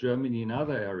South Germany and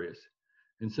other areas.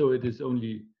 And so it is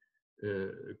only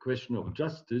a question of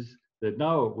justice that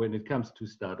now, when it comes to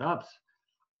startups,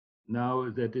 now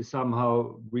that is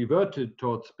somehow reverted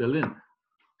towards Berlin.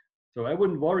 So I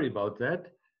wouldn't worry about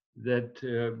that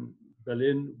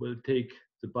Berlin will take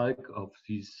the bulk of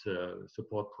these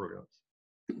support programs.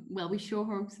 Well, we sure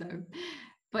hope so.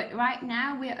 But right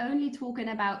now, we're only talking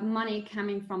about money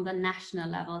coming from the national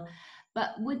level.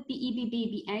 But would the EBB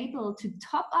be able to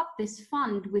top up this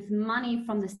fund with money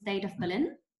from the state of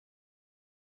Berlin?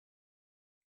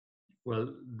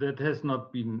 Well, that has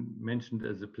not been mentioned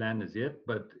as a plan as yet,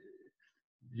 but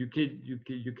you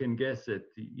can guess that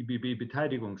the EBB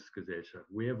Beteiligungsgesellschaft,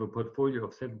 we have a portfolio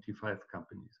of 75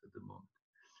 companies at the moment.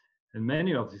 And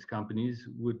many of these companies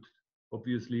would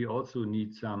obviously also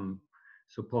need some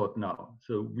support now.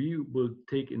 So we will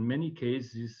take, in many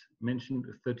cases, mentioned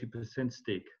a 30%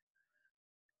 stake,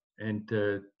 and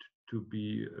to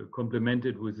be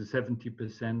complemented with the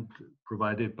 70%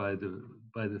 provided by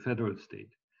the federal state.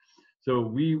 So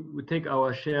we would take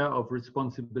our share of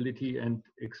responsibility and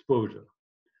exposure.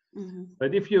 Mm-hmm.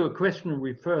 But if your question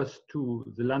refers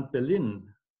to the Land Berlin,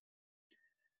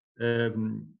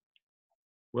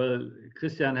 well,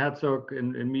 Christian Herzog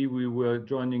and me, we were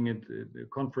joining a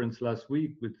conference last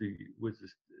week with the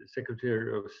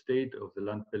Secretary of State of the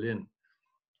Land Berlin,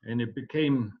 and it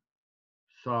became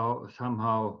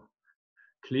somehow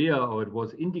clear, or it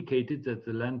was indicated, that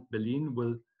the Land Berlin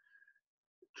will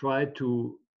try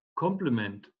to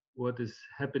complement what is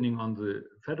happening on the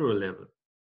federal level.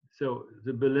 So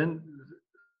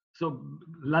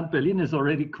Land Berlin is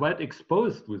already quite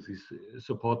exposed with these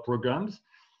support programs,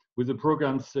 with the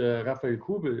programs Raphael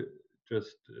Kube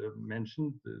just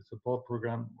mentioned, the support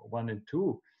program 1 and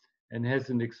 2, and has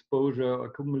an exposure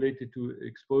accumulated to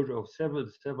exposure of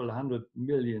several hundred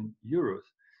million euros.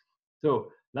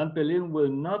 So Land Berlin will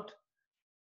not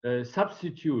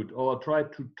substitute or try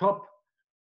to top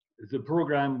the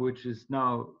program which is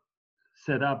now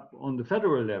set up on the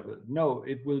federal level. No,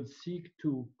 it will seek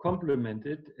to complement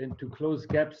it and to close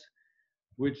gaps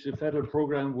which the federal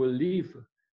program will leave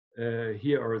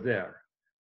here or there.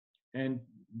 And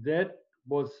that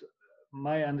was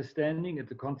my understanding at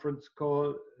the conference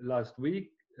call last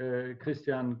week,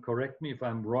 Christian, correct me if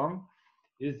I'm wrong,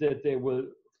 is that they will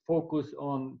focus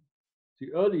on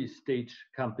the early stage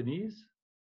companies,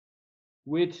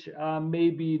 which are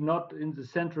maybe not in the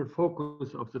central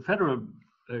focus of the federal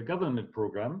government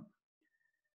program.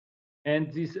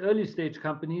 And these early stage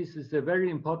companies is a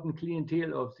very important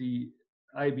clientele of the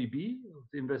IBB, of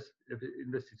the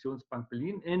Investitionsbank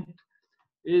Berlin, and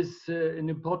is an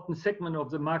important segment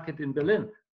of the market in Berlin.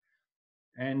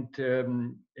 And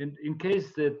in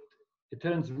case that it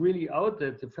turns really out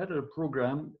that the federal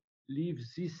program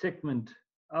leaves this segment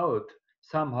out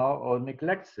somehow or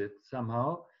neglects it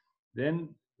somehow,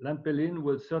 then Land Berlin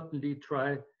will certainly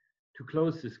try to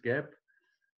close this gap.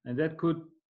 And that could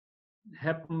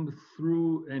happen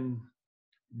through a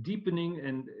deepening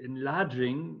and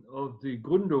enlarging of the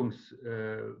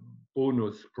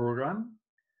Gründungsbonus program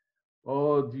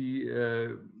or the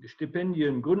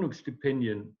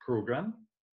Gründungsstipendien program.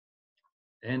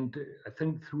 And I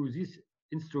think through these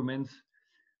instruments,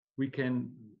 we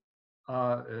can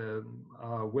are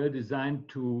well designed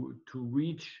to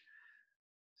reach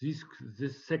this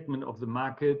segment of the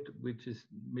market, which is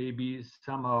maybe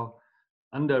somehow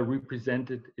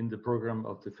underrepresented in the program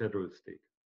of the federal state.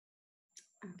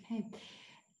 Okay.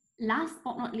 Last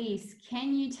but not least,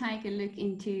 can you take a look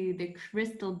into the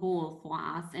crystal ball for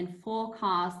us and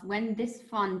forecast when this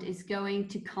fund is going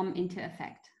to come into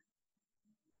effect?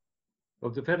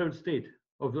 Of the federal state,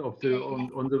 on the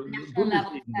national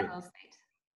level, federal state.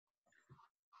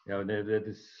 Yeah, that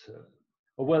is.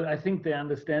 Well, I think they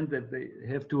understand that they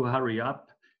have to hurry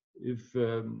up, if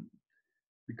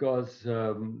because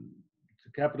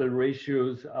the capital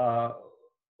ratios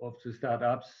of the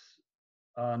startups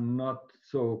are not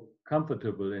so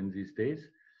comfortable in these days.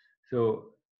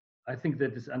 So I think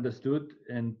that is understood,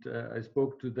 and I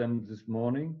spoke to them this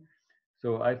morning.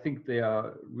 So I think they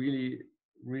are really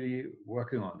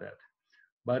working on that.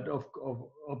 But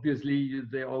obviously,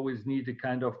 they always need a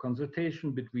kind of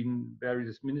consultation between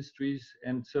various ministries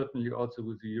and certainly also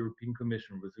with the European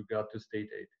Commission with regard to state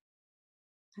aid.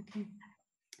 Okay.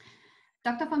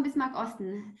 Dr. von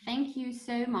Bismarck-Osten, thank you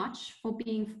so much for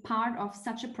being part of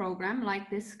such a program like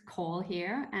this call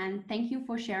here, and thank you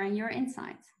for sharing your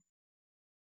insights.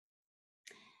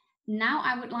 Now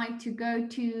I would like to go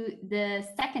to the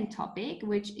second topic,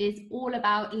 which is all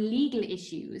about legal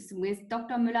issues with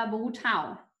Dr.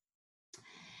 Müller-Boruttau.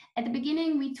 At the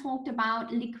beginning, we talked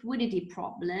about liquidity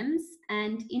problems,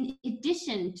 and in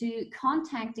addition to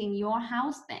contacting your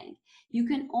house bank, you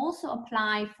can also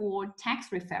apply for tax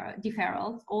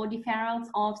deferrals or deferrals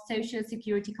of social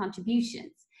security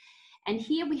contributions. And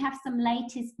here we have some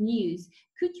latest news.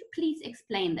 Could you please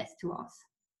explain this to us?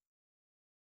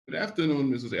 Good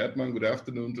afternoon, Mrs. Erdmann. Good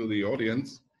afternoon to the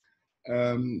audience.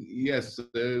 Yes,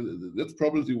 that's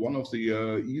probably one of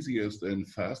the easiest and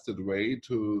fastest way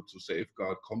to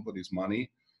safeguard companies'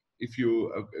 money. If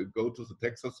you go to the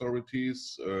tax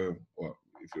authorities, or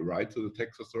if you write to the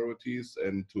tax authorities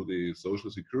and to the social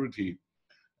security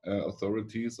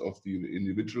authorities of the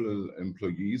individual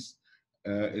employees,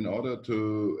 in order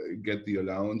to get the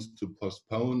allowance to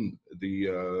postpone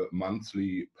the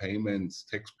monthly payments,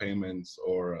 tax payments,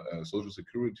 or social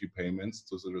security payments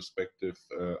to the respective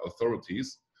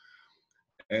authorities.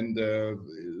 And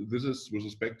this is with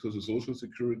respect to the social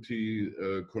security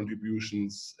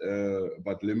contributions,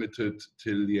 but limited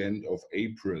till the end of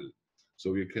April.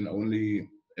 So you can only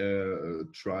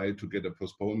try to get a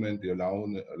postponement, the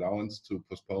allowance to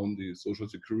postpone the social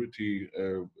security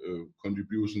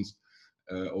contributions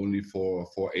only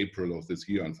for April of this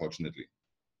year, unfortunately.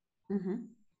 Mm-hmm.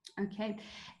 Okay.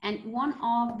 And one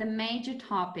of the major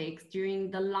topics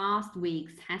during the last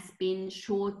weeks has been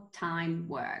short-time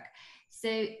work.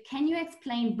 So can you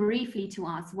explain briefly to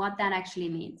us what that actually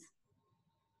means?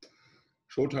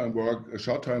 Short-time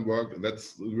work,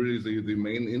 that's really the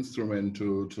main instrument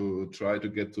to try to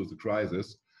get to the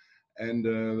crisis. And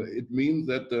it means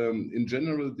that in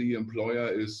general, the employer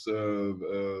is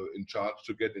in charge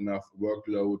to get enough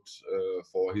workload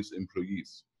for his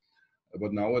employees.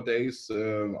 But nowadays,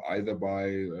 either by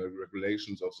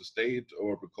regulations of the state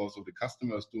or because of the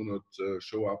customers do not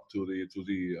show up to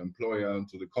the employer and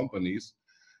to the companies,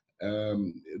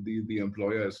 the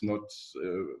employer is not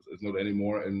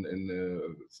anymore, and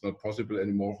it's not possible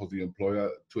anymore for the employer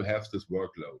to have this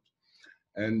workload.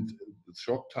 And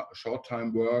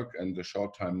short-time work and the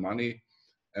short-time money,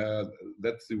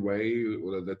 that's the way,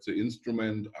 or that's the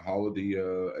instrument how the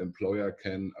employer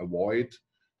can avoid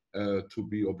to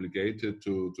be obligated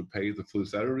to pay the full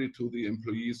salary to the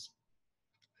employees.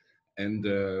 And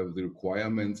the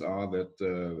requirements are that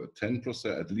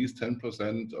 10%, at least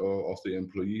 10% of the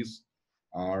employees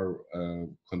are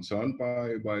concerned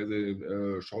by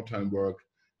the short-time work,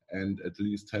 and at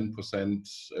least 10%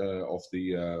 of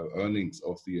the earnings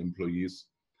of the employees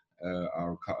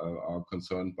are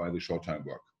concerned by the short-time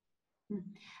work.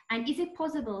 And is it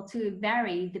possible to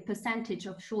vary the percentage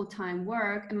of short-time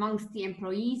work amongst the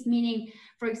employees? Meaning,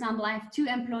 for example, I have 2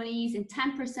 employees in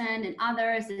 10% and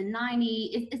others in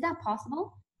 90%. Is that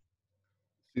possible?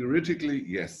 Theoretically,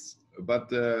 yes, but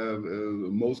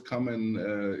most common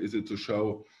is it to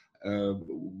show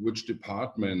which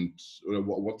department or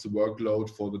what's the workload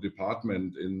for the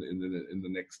department in the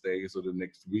next days or the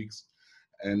next weeks,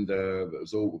 and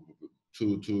so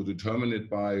to determine it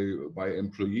by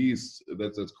employees,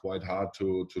 that's quite hard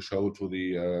to show to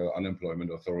the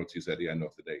unemployment authorities at the end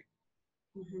of the day.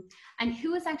 Mm-hmm. And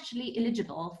who is actually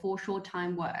eligible for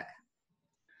short-time work?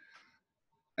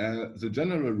 The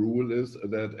general rule is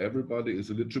that everybody is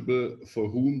eligible for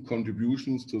whom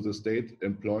contributions to the state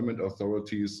employment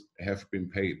authorities have been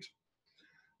paid.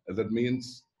 That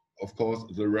means, of course,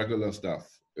 the regular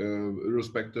stuff,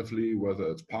 irrespectively whether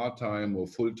it's part-time or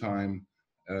full-time,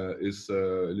 is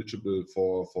eligible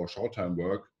for short-time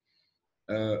work,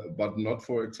 but not,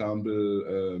 for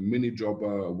example,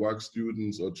 mini-jobber, work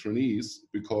students or trainees,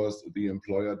 because the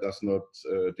employer does not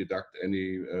deduct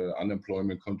any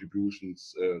unemployment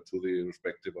contributions to the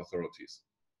respective authorities.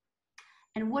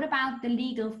 And what about the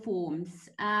legal forms?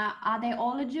 Are they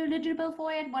all eligible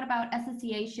for it? What about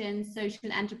associations,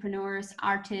 social entrepreneurs,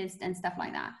 artists, and stuff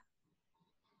like that?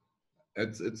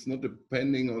 It's not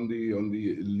depending on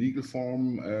the legal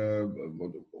form,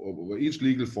 or each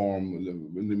legal form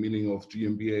in the meaning of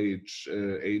GmbH,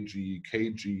 AG,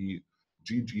 KG,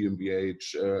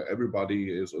 GmbH. Everybody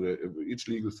is, or each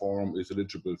legal form is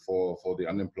eligible for the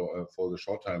unemployed, for the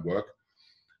short-time work.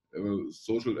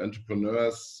 Social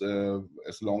entrepreneurs,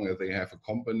 as long as they have a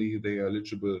company, they are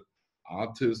eligible.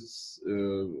 Artists,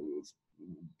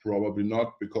 probably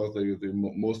not, because they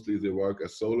mostly they work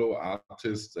as solo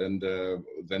artists, and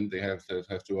then they have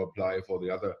to apply for the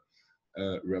other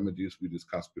remedies we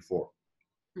discussed before.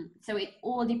 So it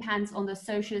all depends on the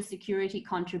social security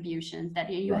contributions that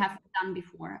you Right. have done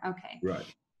before. Okay.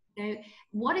 Right. So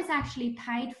what is actually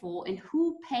paid for, and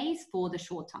who pays for the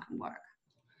short-time work?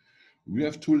 We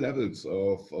have 2 levels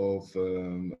of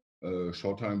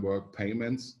short-time work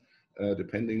payments,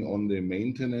 depending on the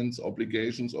maintenance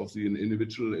obligations of the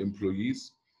individual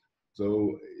employees.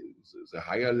 So the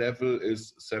higher level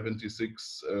is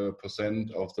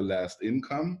 76% of the last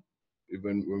income.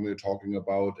 When we're talking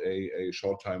about a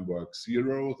short-time work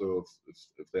 0, so if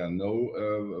there are no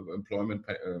employment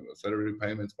salary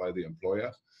payments by the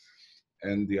employer.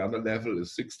 And the other level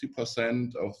is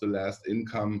 60% of the last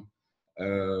income.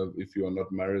 If you are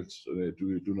not married,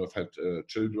 you do not have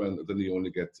children, then you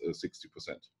only get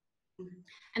 60%.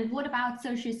 And what about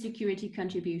social security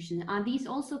contributions? Are these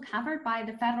also covered by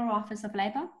the Federal Office of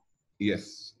Labor?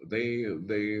 Yes, they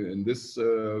in this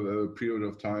period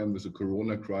of time with the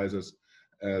Corona crisis,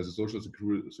 the social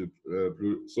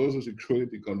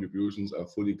security contributions are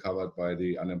fully covered by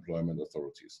the unemployment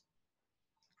authorities.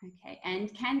 Okay,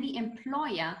 and can the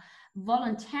employer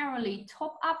voluntarily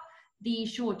top up the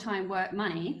short-time work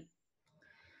money?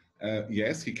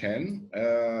 Yes, he can.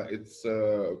 It's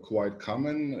quite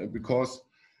common because,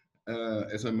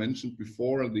 as I mentioned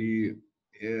before, the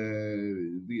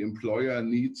employer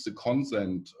needs the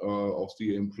consent of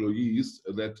the employees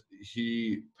that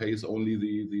he pays only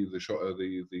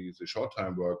the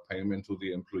short-time work payment to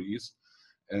the employees,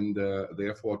 and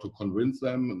therefore to convince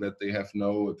them that they have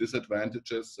no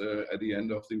disadvantages at the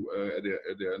end of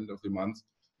the month.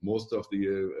 Most of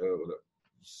the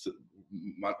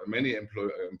many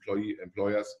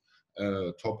employers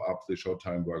top up the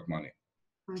short-time work money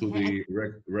to the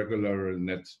regular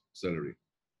net salary.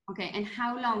 Okay, and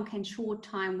how long can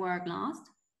short-time work last?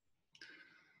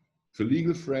 The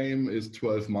legal frame is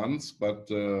 12 months, but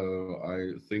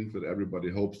I think that everybody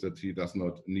hopes that he does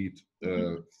not need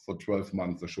for 12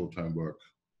 months a short-time work.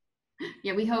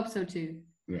 Yeah, we hope so too.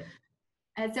 Yeah.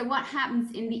 So what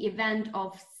happens in the event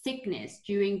of sickness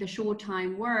during the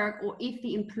short-time work, or if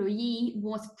the employee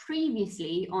was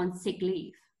previously on sick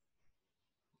leave?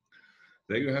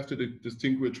 There you have to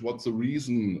distinguish what's the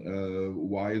reason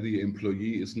why the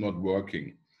employee is not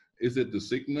working. Is it the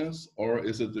sickness or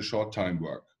is it the short-time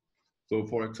work? So,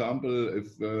 for example,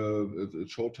 if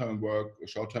it's short-time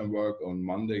work on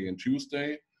Monday and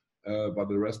Tuesday, but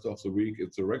the rest of the week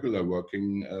it's a regular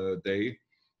working day,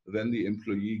 then the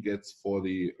employee gets for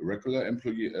the regular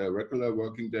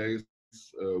working days,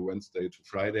 Wednesday to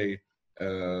Friday,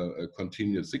 a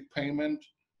continuous sick payment,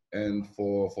 and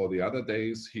for the other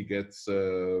days he gets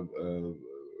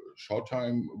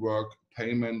short-time work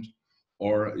payment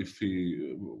or if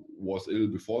he was ill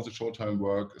before the short-time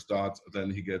work starts, then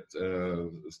he gets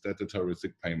statutory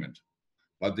sick payment.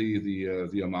 But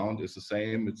the amount is the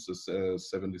same. It's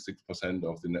 76%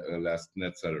 of the last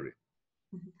net salary.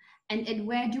 And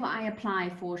where do I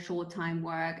apply for short-time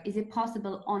work? Is it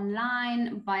possible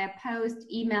online, via post,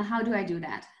 email? How do I do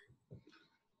that?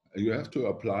 You have to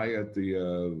apply at the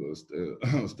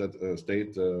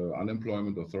state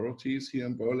unemployment authorities here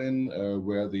in Berlin,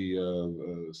 where the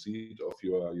seat of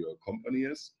your company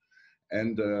is.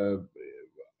 And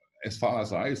as far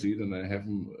as I see it, and I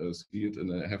haven't seen it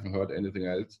and I haven't heard anything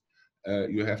else,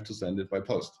 you have to send it by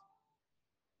post.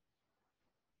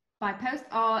 By post,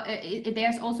 or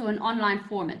there's also an online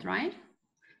format, right?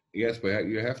 Yes, but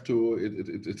you have to.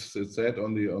 It's said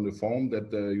on the form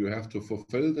that you have to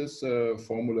fulfill this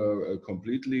formula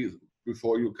completely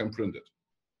before you can print it.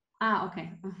 Ah,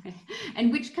 okay. Okay.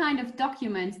 And which kind of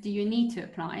documents do you need to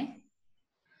apply?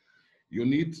 You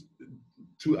need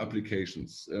 2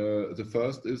 applications. The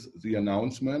first is the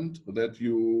announcement that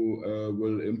you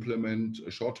will implement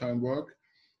short-time work.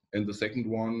 And the second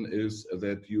one is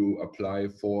that you apply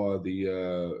for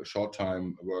the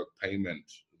short-time work payment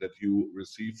that you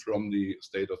receive from the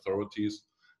state authorities,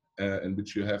 and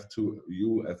which you as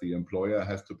the employer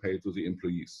has to pay to the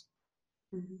employees.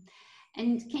 Mm-hmm.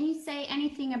 And can you say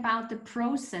anything about the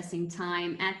processing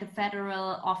time at the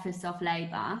Federal Office of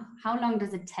Labor? How long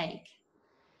does it take?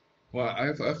 Well, I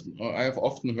have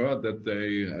often heard that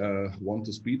they want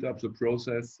to speed up the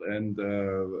process and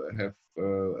have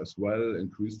as well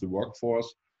increased the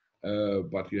workforce,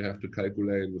 but you have to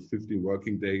calculate with 15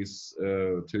 working days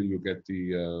till you get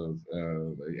the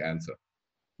answer.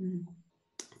 Mm.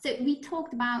 So we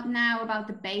talked about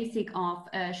the basic of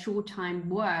short-time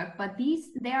work, but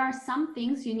there are some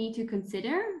things you need to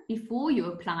consider before you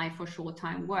apply for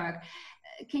short-time work.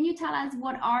 Can you tell us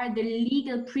what are the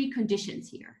legal preconditions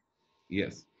here?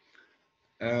 Yes.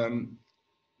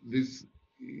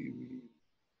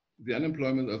 The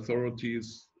unemployment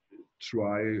authorities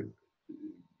try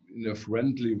in a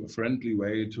friendly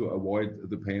way to avoid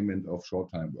the payment of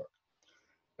short-time work.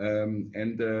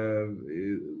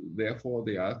 Therefore,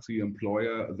 they ask the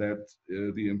employer that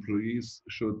the employees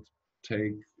should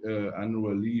take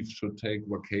annual leave, should take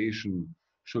vacation,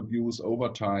 should use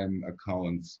overtime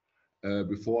accounts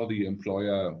before the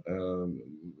employer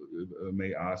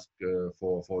may ask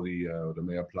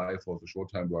may apply for the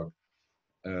short-time work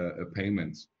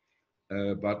payments.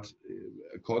 But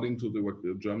according to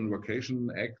the German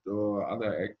Vacation Act or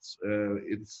other acts,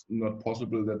 it's not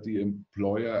possible that the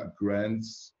employer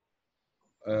grants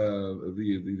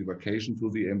the vacation to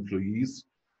the employees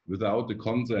without the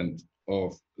consent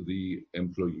of the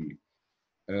employee.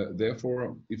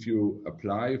 Therefore, if you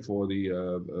apply for the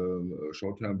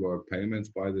short-term work payments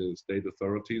by the state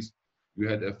authorities, you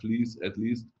had at least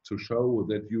to show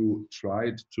that you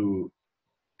tried to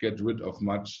get rid of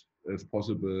much as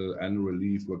possible annual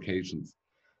leave vacations.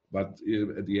 But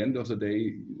at the end of the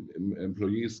day,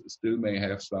 employees still may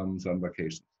have some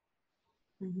vacations.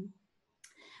 Mm-hmm.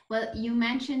 Well, you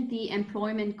mentioned the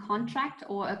employment contract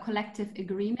or a collective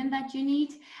agreement that you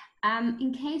need.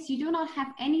 In case you do not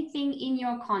have anything in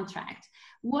your contract,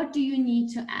 what do you need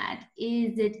to add?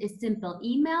 Is it a simple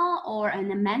email or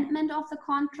an amendment of the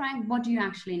contract? What do you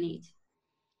actually need?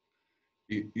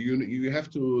 You have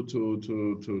to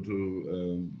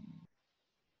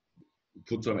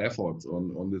put some efforts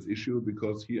on this issue,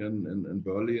 because here in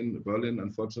Berlin,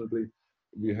 unfortunately,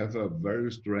 we have a very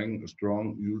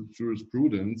strong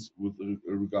jurisprudence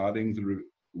regarding the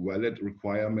valid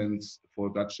requirements for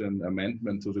such an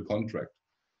amendment to the contract.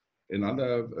 In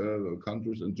other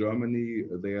countries, in Germany,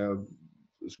 there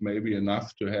is maybe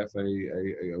enough to have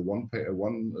a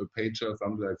one-pager,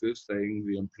 something like this, saying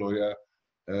the employer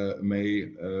may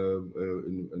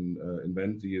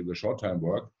invent the short-time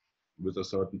work with a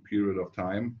certain period of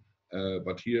time.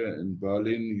 But here in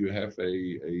Berlin, you have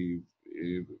a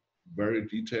very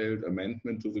detailed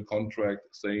amendment to the contract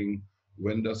saying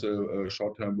when does a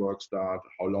short-term work start,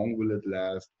 how long will it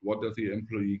last, what does the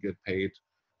employee get paid,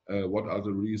 what are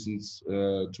the reasons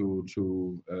to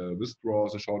withdraw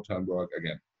the short-term work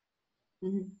again.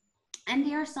 Mm-hmm. And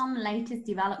there are some latest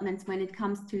developments when it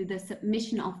comes to the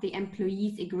submission of the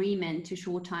employee's agreement to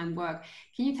short-time work.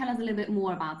 Can you tell us a little bit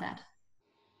more about that?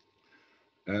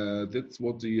 That's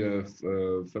what the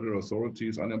federal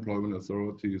authorities, unemployment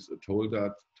authorities told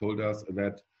us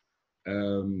that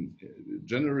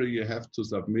generally you have to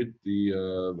submit the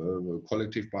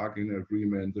collective bargaining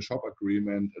agreement, the shop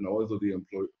agreement, and also the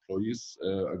employees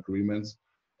agreements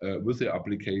with the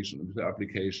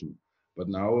application. But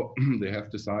now they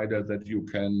have decided that you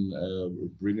can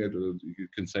bring it, you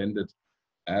can send it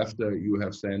after you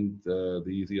have sent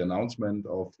the announcement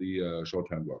of the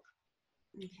short-term work.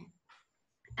 Okay.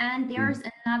 And there's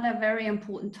another very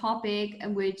important topic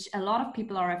which a lot of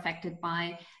people are affected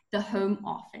by, the home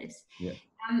office. Yeah.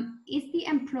 Is the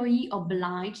employee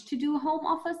obliged to do home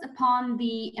office upon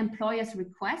the employer's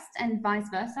request and vice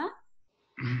versa?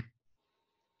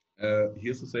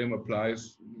 Here's the same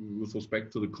applies with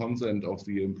respect to the consent of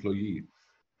the employee.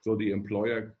 So the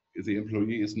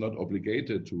employee is not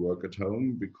obligated to work at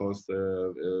home because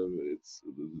it's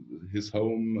his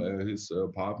home, his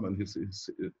apartment, his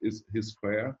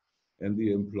sphere, and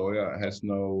the employer has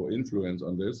no influence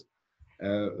on this.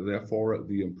 Therefore,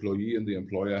 the employee and the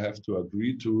employer have to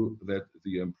agree to that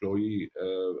the employee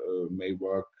may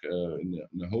work in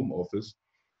a home office,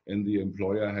 and the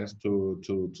employer has to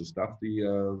staff the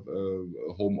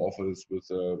home office with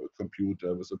a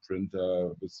computer, with a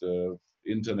printer, with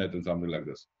internet and something like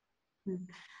this.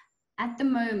 At the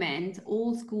moment,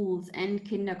 all schools and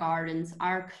kindergartens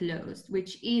are closed,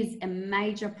 which is a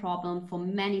major problem for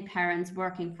many parents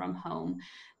working from home.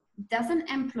 Does an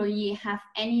employee have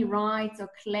any rights or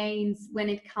claims when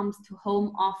it comes to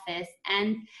home office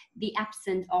and the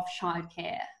absence of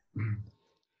childcare?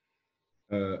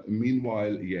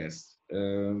 Meanwhile, yes.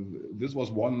 This was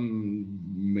one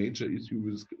major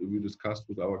issue we discussed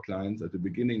with our clients at the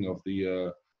beginning of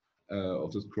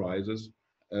this crisis,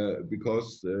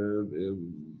 because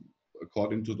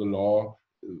according to the law,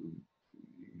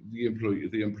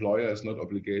 the employer is not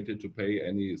obligated to pay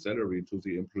any salary to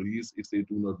the employees if they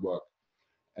do not work.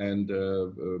 And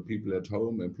people at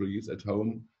home, employees at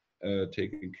home,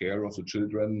 taking care of the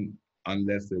children,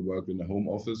 unless they work in the home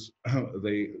office,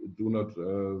 they do not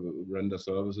render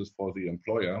services for the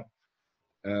employer.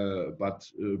 But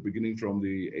beginning from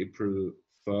the April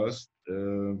 1st,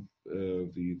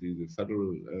 the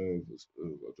federal,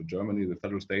 Germany, the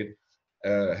federal state,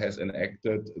 has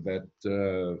enacted that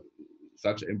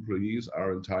such employees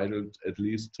are entitled at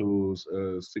least to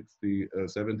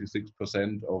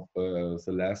 76% of the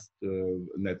last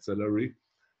net salary,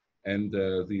 and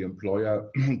the employer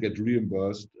get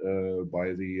reimbursed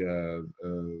by the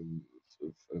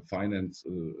finance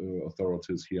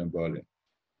authorities here in Berlin.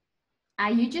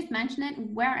 You just mentioned it.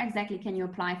 Where exactly can you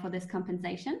apply for this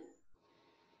compensation?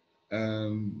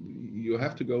 You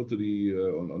have to go to the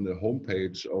on the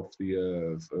homepage of the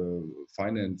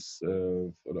finance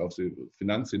of the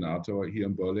Finanzsenator here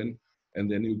in Berlin, and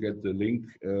then you get the link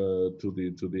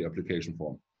to the application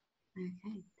form.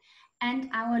 Okay.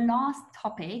 And our last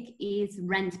topic is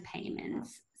rent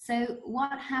payments. So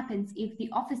what happens if the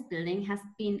office building has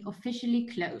been officially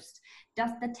closed?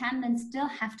 Does the tenant still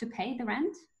have to pay the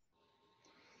rent?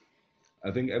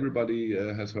 I think everybody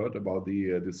has heard about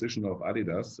the decision of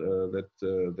Adidas that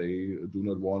they do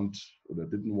not want, or they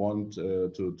didn't want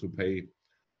to pay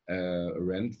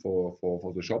rent for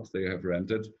the shops they have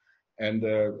rented. And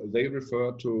they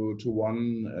refer to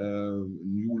one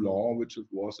new law which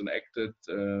was enacted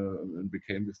and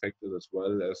became effective as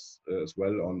well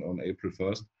on April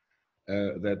 1st,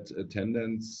 that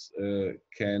tenants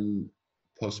can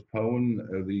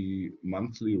postpone the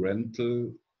monthly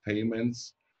rental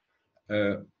payments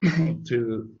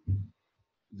till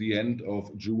the end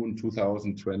of June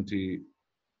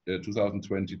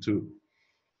 2022.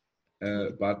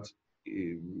 But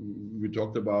we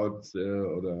talked about,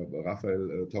 or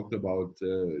Raphael talked about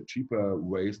cheaper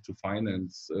ways to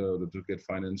finance, to get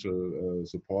financial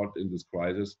support in this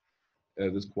crisis.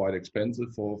 This is quite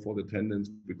expensive for the tenants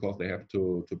because they have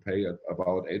to pay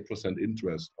about 8%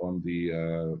 interest on the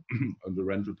on the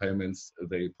rental payments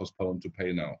they postpone to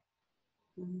pay now.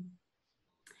 Mm-hmm.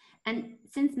 And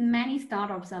since many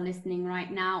startups are listening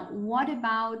right now, what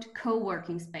about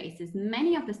co-working spaces?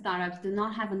 Many of the startups do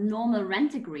not have a normal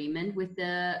rent agreement with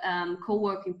the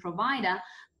co-working provider,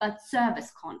 but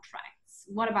service contracts.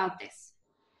 What about this?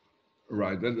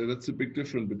 Right, that's a big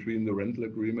difference between the rental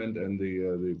agreement and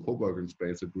the co-working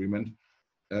space agreement,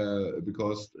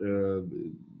 because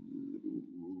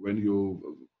when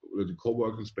the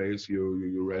co-working space,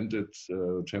 you rent it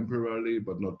temporarily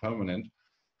but not permanent.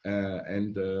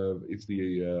 And if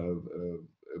the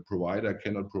provider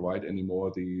cannot provide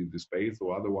anymore the space,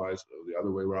 or otherwise the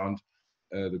other way around,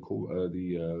 the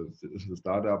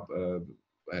startup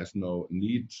has no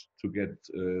need to get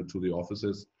to the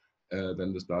offices,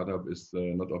 then the startup is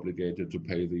not obligated to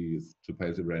pay the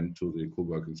rent to the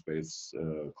co-working space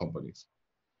companies.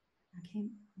 Okay,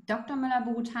 Dr.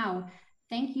 Müller-Boruttau,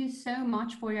 thank you so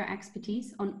much for your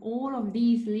expertise on all of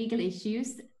these legal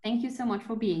issues. Thank you so much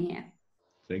for being here.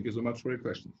 Thank you so much for your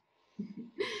questions.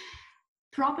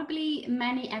 Probably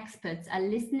many experts are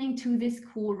listening to this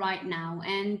call right now,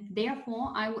 and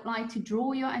therefore I would like to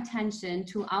draw your attention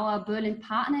to our Berlin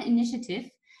Partner Initiative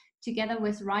together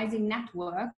with Rising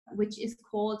Network, which is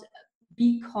called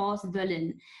Because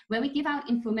Berlin, where we give out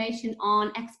information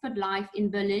on expert life in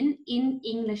Berlin in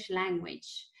English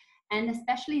language. And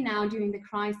especially now during the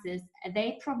crisis,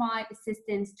 they provide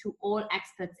assistance to all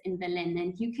experts in Berlin,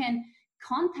 and you can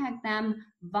contact them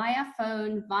via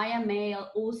phone, via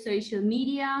mail, or social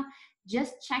media.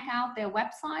 Just check out their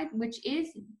website, which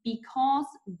is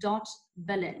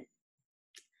because.berlin.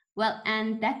 Well,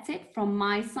 and that's it from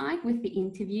my side with the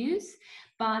interviews,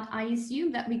 but I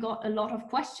assume that we got a lot of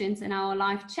questions in our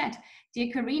live chat.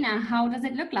 Dear Carina, how does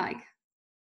it look like?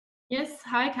 Yes,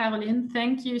 hi Karolin.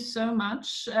 Thank you so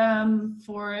much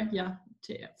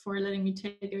for letting me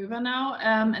take over now.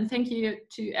 And thank you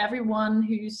to everyone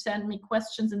who sent me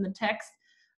questions in the text.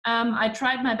 I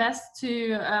tried my best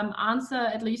to answer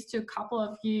at least to a couple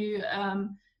of you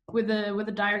with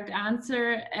a direct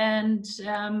answer. And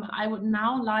I would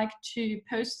now like to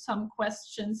post some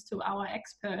questions to our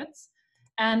experts.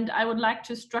 And I would like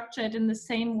to structure it in the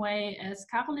same way as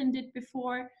Karolin did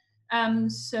before.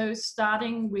 So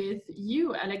starting with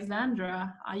you,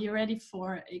 Alexandra, are you ready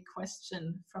for a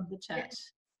question from the chat?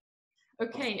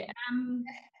 Okay.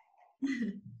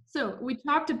 So we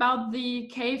talked about the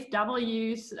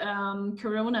KfW's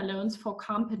Corona loans for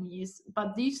companies,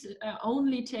 but these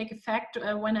only take effect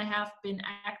when I have been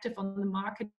active on the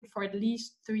market for at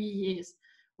least 3 years.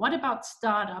 What about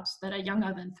startups that are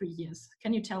younger than 3 years?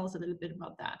 Can you tell us a little bit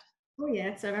about that? Oh yeah,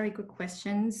 it's a very good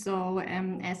question. So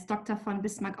as Dr. von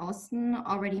Bismarck-Osten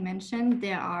already mentioned,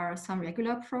 there are some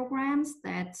regular programs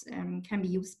that can be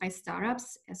used by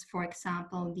startups, as for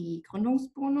example, the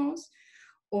Gründungsbonus,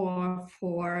 or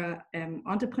for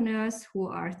entrepreneurs who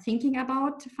are thinking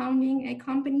about founding a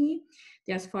company.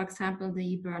 There's, for example,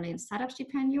 the Berlin Startup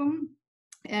Stipendium.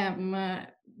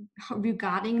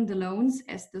 Regarding the loans,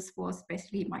 as this was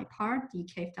basically my part, the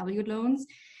KfW loans,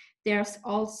 there's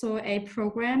also a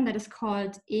program that is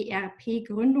called ERP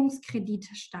Gründungskredit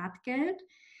Startgeld.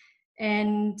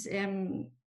 And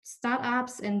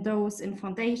startups and those in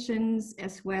foundations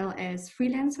as well as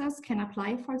freelancers can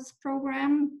apply for this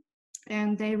program.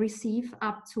 And they receive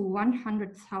up to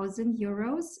 100,000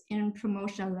 euros in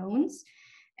promotional loans.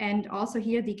 And also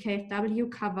here the KfW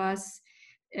covers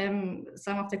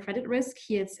some of the credit risk.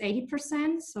 Here it's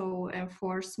 80%. So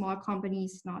for small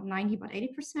companies, not 90, but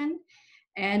 80%.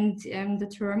 And the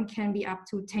term can be up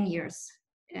to 10 years.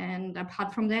 And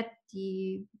apart from that,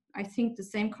 I think the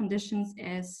same conditions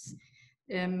as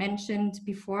mentioned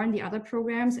before in the other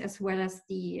programs, as well as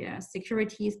the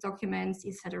securities, documents,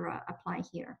 etc., apply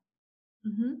here.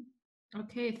 Mm-hmm.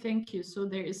 Okay, thank you. So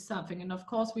there is something, and of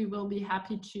course we will be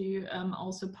happy to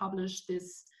also publish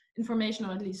this information,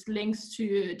 or at least links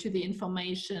to the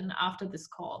information after this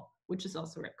call, which is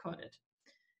also recorded.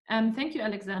 Thank you,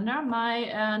 Alexander.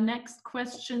 My next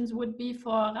questions would be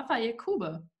for Raphael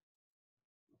Kube.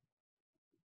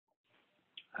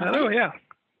 Hello, yeah,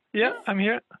 Yes. I'm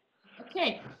here.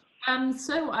 Okay,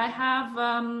 so I have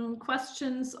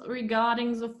questions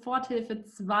regarding Soforthilfe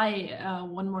 2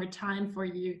 one more time for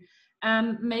you.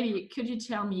 Maybe could you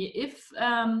tell me if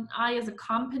I as a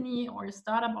company or a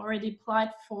startup already applied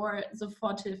for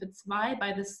Soforthilfe 2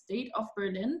 by the state of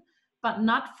Berlin, but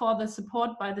not for the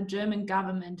support by the German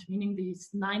government, meaning these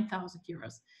 9,000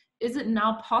 euros. Is it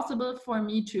now possible for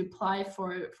me to apply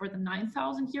for the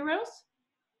 9,000 euros?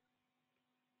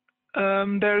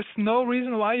 There's no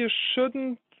reason why you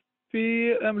shouldn't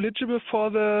be eligible for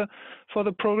the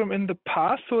program in the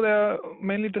past. So they're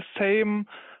mainly the same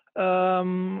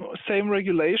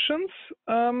regulations.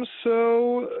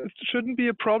 So it shouldn't be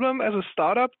a problem as a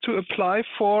startup to apply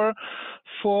for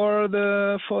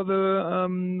the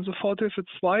Soforthilfe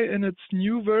 2 in its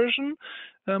new version.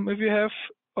 If you have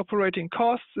operating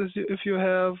costs, if you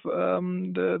have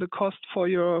the cost for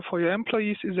your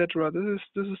employees, etc. This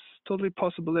is totally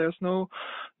possible. There's no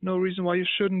reason why you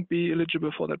shouldn't be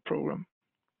eligible for that program.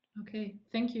 Okay,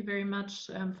 thank you very much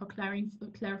for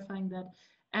clarifying that.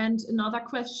 And another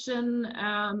question,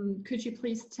 could you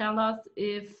please tell us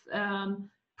if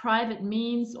private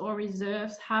means or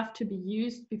reserves have to be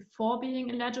used before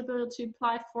being eligible to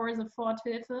apply for the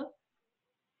Soforthilfe?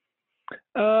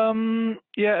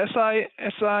 Yeah,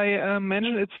 as I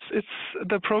mentioned, it's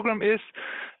the program is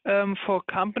for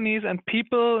companies and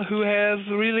people who has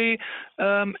really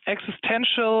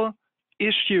existential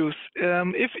issues.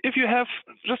 If you have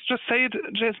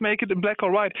just make it in black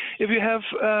or white. If you have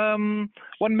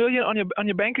 1 million on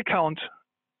your bank account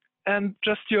and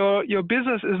just your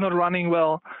business is not running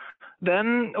well,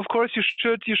 then of course you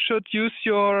should use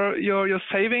your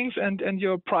savings and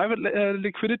your private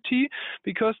liquidity,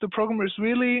 because the program is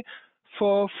really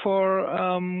for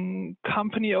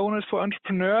company owners, for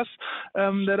entrepreneurs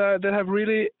that have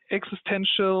really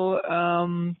existential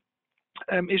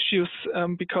issues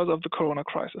because of the Corona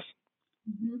crisis.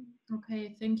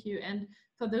 Okay, thank you. And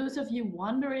for those of you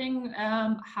wondering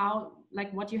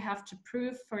what you have to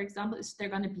prove, for example, is there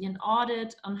going to be an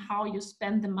audit on how you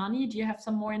spend the money? Do you have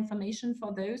some more information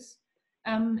for those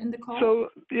in the call? So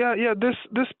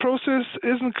this process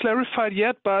isn't clarified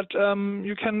yet, but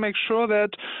you can make sure that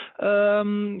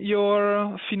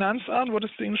your Finanzamt, what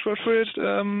is the English word for it,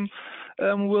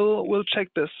 will check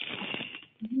this.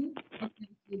 Okay,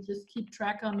 you just keep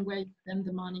track on where you spend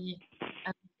the money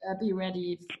and be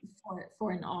ready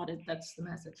for an audit. That's the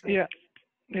message, right?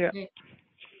 Yeah. Okay.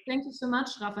 Thank you so much,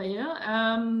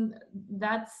 Raphael.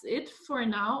 That's it for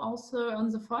now, also on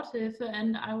the Soforthilfe,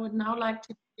 and I would now like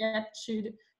to get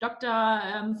to Dr.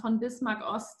 von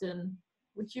Bismarck-Osten.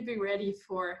 Would you be ready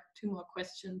for 2 more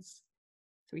questions?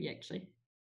 3, actually.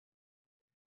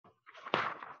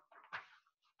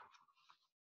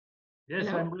 Yes,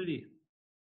 Hello? I'm ready.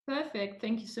 Perfect.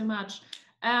 Thank you so much.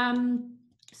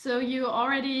 So you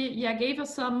already gave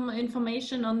us some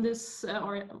information on this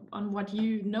or on what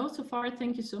you know so far.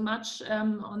 Thank you so much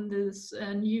on this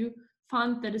new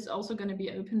fund that is also going to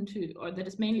be open to, or that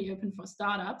is mainly open for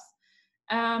startups.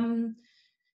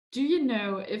 Do you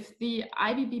know if the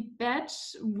IBB BET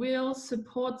will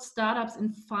support startups in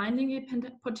finding a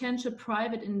potential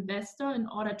private investor in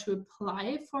order to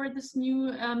apply for this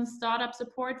new startup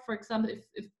support? For example,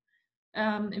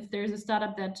 if there's a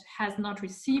startup that has not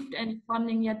received any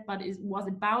funding yet, but was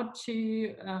about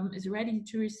to, is ready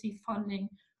to receive funding,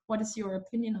 what is your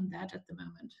opinion on that at the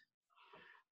moment?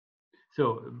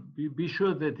 So be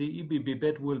sure that the IBB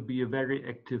BET will be a very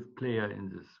active player in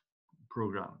this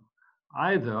program,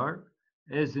 either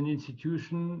as an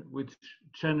institution which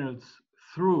channels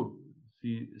through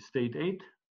the state aid,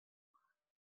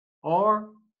 or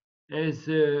as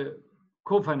a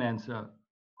co-financer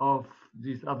of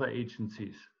these other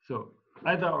agencies. So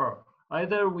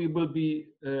either we will be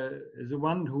the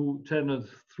one who channels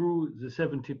through the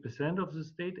 70% of the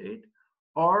state aid,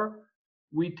 or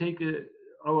we take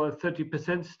our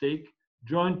 30% stake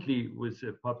jointly with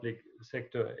a public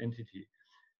sector entity.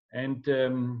 And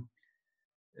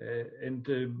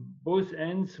both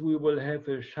ends, we will have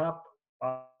a sharp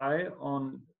eye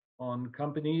on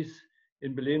companies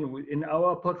in Berlin in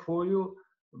our portfolio,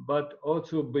 but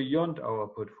also beyond our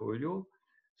portfolio.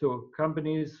 So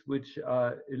companies which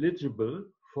are eligible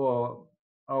for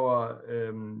our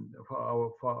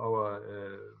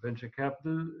venture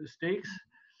capital stakes,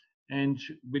 and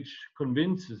which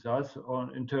convinces us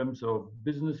in terms of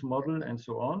business model and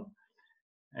so on.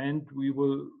 And we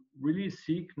will really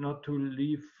seek not to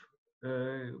leave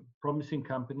promising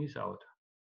companies out.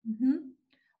 Mm-hmm.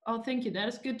 Oh, thank you. That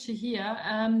is good to hear.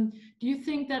 Do you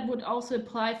think that would also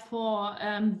apply for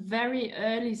very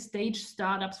early stage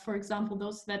startups, for example,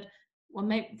 those that, well,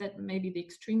 that maybe the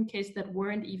extreme case that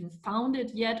weren't even founded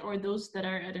yet, or those that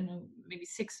are, I don't know, maybe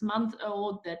 6 months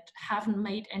old that haven't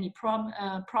made any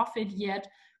profit yet?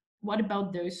 What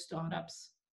about those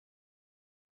startups?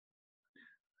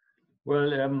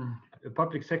 Well, a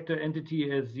public sector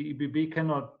entity as the IBB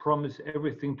cannot promise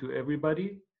everything to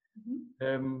everybody.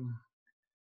 Mm-hmm.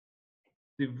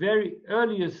 The very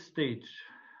earliest stage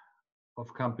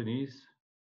of companies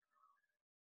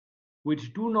who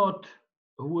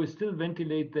still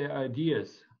ventilate their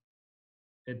ideas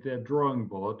at their drawing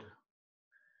board,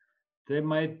 they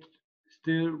might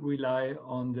still rely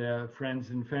on their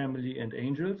friends and family and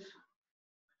angels.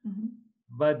 Mm-hmm.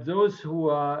 But those who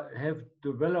have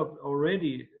developed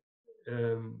already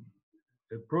a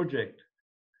project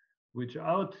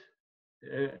without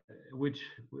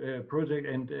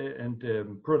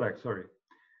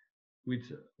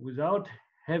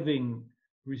having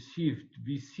received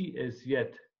VC as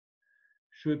yet,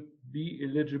 should be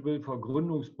eligible for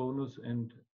Gründungsbonus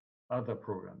and other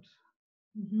programs.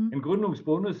 Mm-hmm. And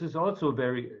Gründungsbonus is also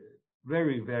very,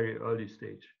 very, very early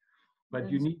stage,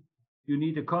 but yes. You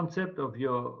need a concept of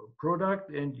your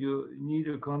product, and you need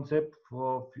a concept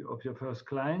of your first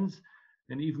clients,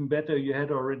 and even better, you had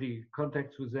already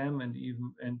contacts with them and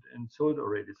sold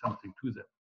already something to them.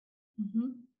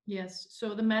 Mm-hmm. Yes,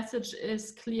 so the message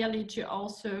is clearly to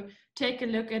also take a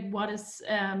look at what is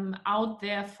out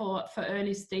there for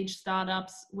early stage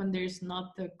startups when there's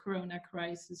not the Corona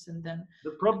crisis, and then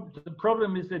the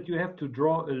problem is that you have to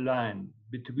draw a line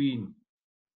between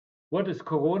what is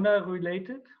Corona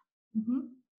related. Mm-hmm.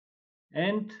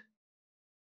 and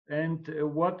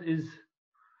what is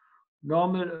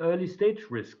normal early stage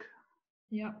risk.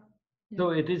 Yeah.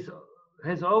 So it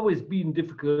has always been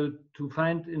difficult to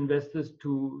find investors,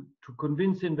 to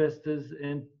convince investors,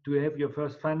 and to have your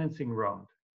first financing round.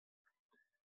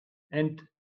 And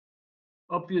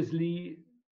obviously,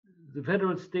 the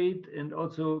federal state and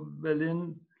also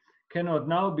Berlin cannot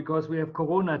now, because we have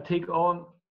Corona, take on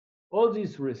all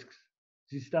these risks,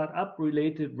 the startup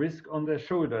related risk on their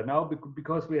shoulder now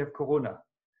because we have Corona.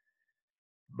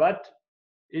 But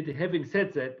having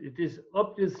said that, it is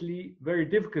obviously very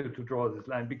difficult to draw this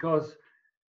line because,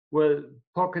 well,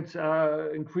 pockets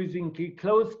are increasingly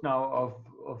closed now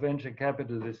of venture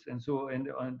capitalists and so and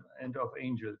of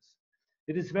angels.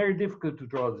 It is very difficult to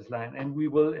draw this line, and we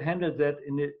will handle that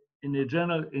in a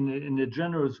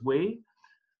generous way.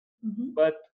 Mm-hmm.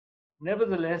 But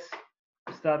nevertheless,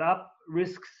 startup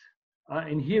risks are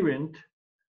inherent,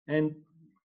 and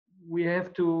we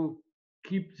have to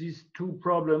keep these two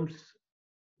problems,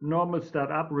 normal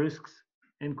startup risks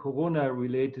and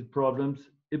Corona-related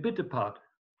problems, a bit apart.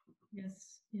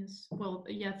 Yes, yes. Well,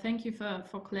 yeah, thank you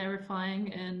for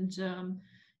clarifying. And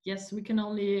yes, we can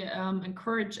only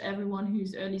encourage everyone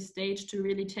who's early stage to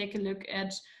really take a look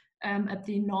at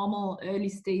the normal early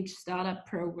stage startup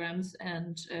programs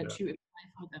and to apply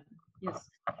for them. Yes.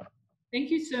 Thank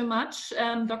you so much,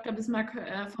 Dr. Bismarck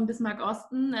from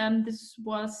Bismarck-Osten. This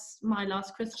was my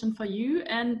last question for you.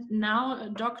 And now,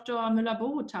 Dr.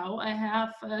 Müller-Boruttau, I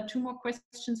have 2 more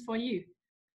questions for you.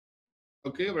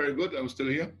 Okay, very good. I'm still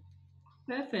here.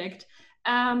 Perfect.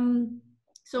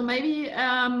 So maybe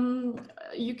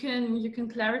you can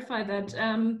clarify that.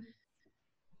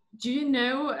 Do you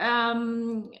know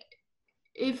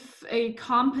if a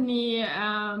company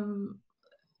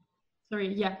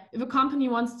if a company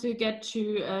wants to get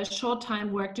to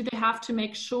short-time work, do they have to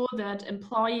make sure that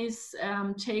employees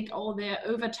take all their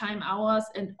overtime hours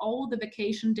and all the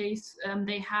vacation days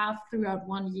they have throughout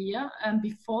 1 year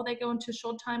before they go into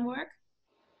short-time work?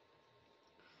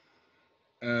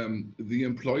 The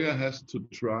employer has to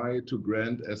try to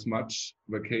grant as much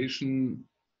vacation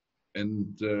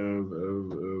and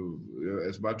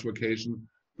as much vacation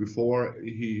before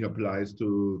he applies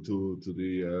to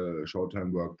the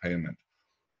short-time work payment.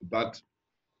 But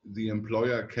the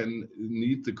employer can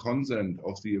need the consent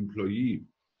of the employee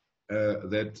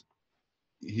that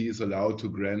he is allowed to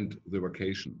grant the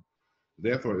vacation.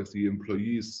 Therefore, if the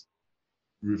employees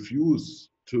refuse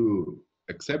to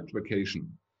accept vacation,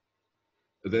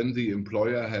 then the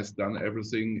employer has done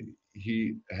everything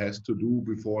he has to do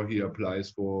before he applies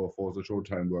for the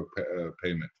short-time work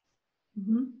payment.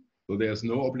 Mm-hmm. So there's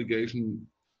no obligation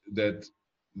that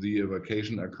the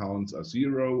vacation accounts are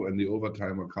 0 and the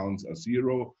overtime accounts are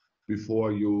 0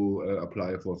 before you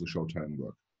apply for the short-time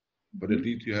work. Mm-hmm. But at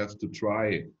least you have to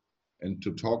try and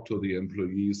to talk to the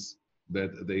employees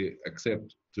that they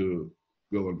accept to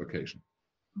go on vacation.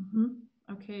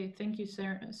 Mm-hmm. Okay, thank you,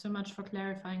 sir, so much for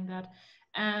clarifying that.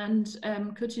 And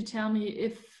could you tell me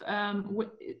if,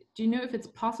 do you know if it's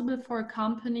possible for a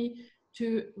company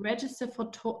to register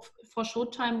for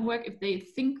short-time work if they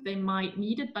think they might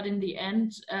need it, but in the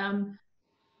end,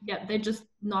 they're just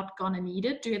not gonna need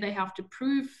it? Do they have to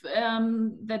prove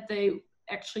that they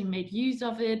actually made use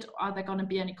of it? Are there gonna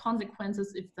be any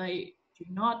consequences if they do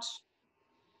not?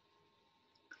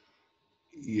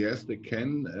 Yes, they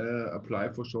can apply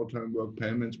for short-time work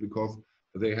payments because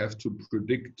they have to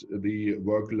predict the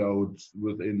workload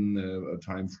within a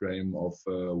time frame of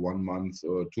 1 month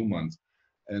or 2 months.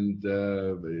 And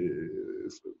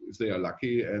if they are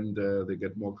lucky and they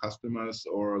get more customers,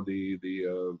 or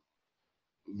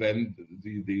then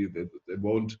they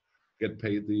won't get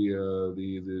paid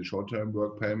the short-term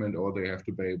work payment, or they have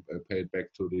to pay it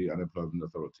back to the unemployment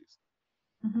authorities.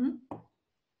 Mm-hmm.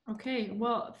 Okay,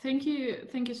 well, thank you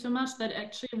so much. That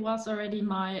actually was already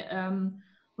my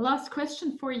last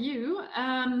question for you.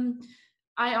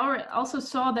 I also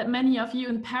saw that many of you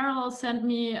in parallel sent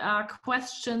me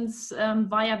questions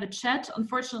via the chat.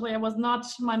 Unfortunately,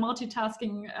 my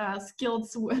multitasking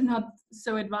skills were not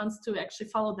so advanced to actually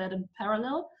follow that in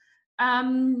parallel.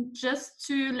 Just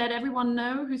to let everyone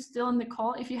know who's still in the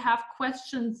call, if you have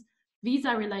questions,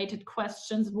 visa-related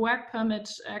questions, work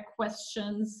permit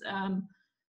questions,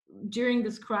 during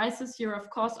this crisis, you're of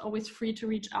course always free to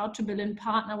reach out to Berlin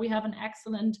Partner. We have an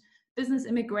excellent business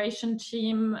immigration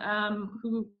team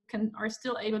who are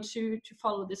still able to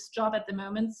follow this job at the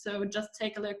moment. So just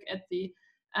take a look at the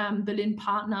Berlin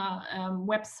Partner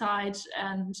website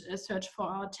and search for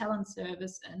our talent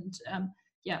service. And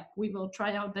we will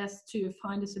try our best to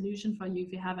find a solution for you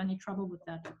if you have any trouble with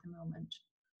that at the moment.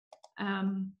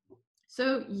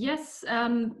 So yes,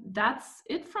 that's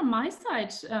it from my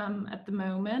side at the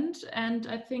moment. And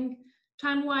I think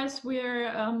time-wise,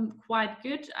 we're quite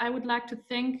good. I would like to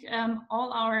thank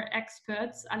all our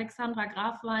experts, Alexandra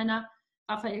Grafwallner,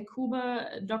 Raphael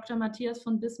Kube, Dr. Matthias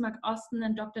von Bismarck-Osten,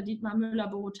 and Dr. Dietmar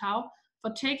Müller-Boruttau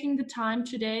for taking the time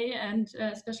today, and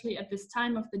especially at this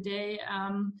time of the day,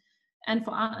 and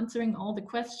for answering all the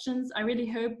questions. I really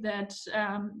hope that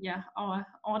our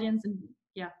audience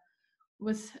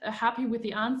was happy with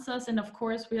the answers, and of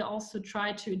course we'll also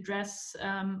try to address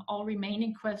all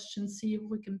remaining questions, see if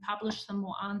we can publish some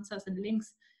more answers and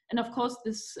links. And of course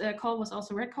this call was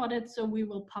also recorded, so we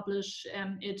will publish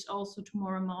it also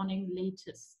tomorrow morning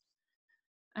latest.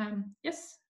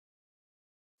 Yes,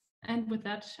 and with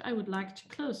that I would like to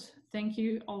close. Thank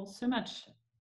you all so much.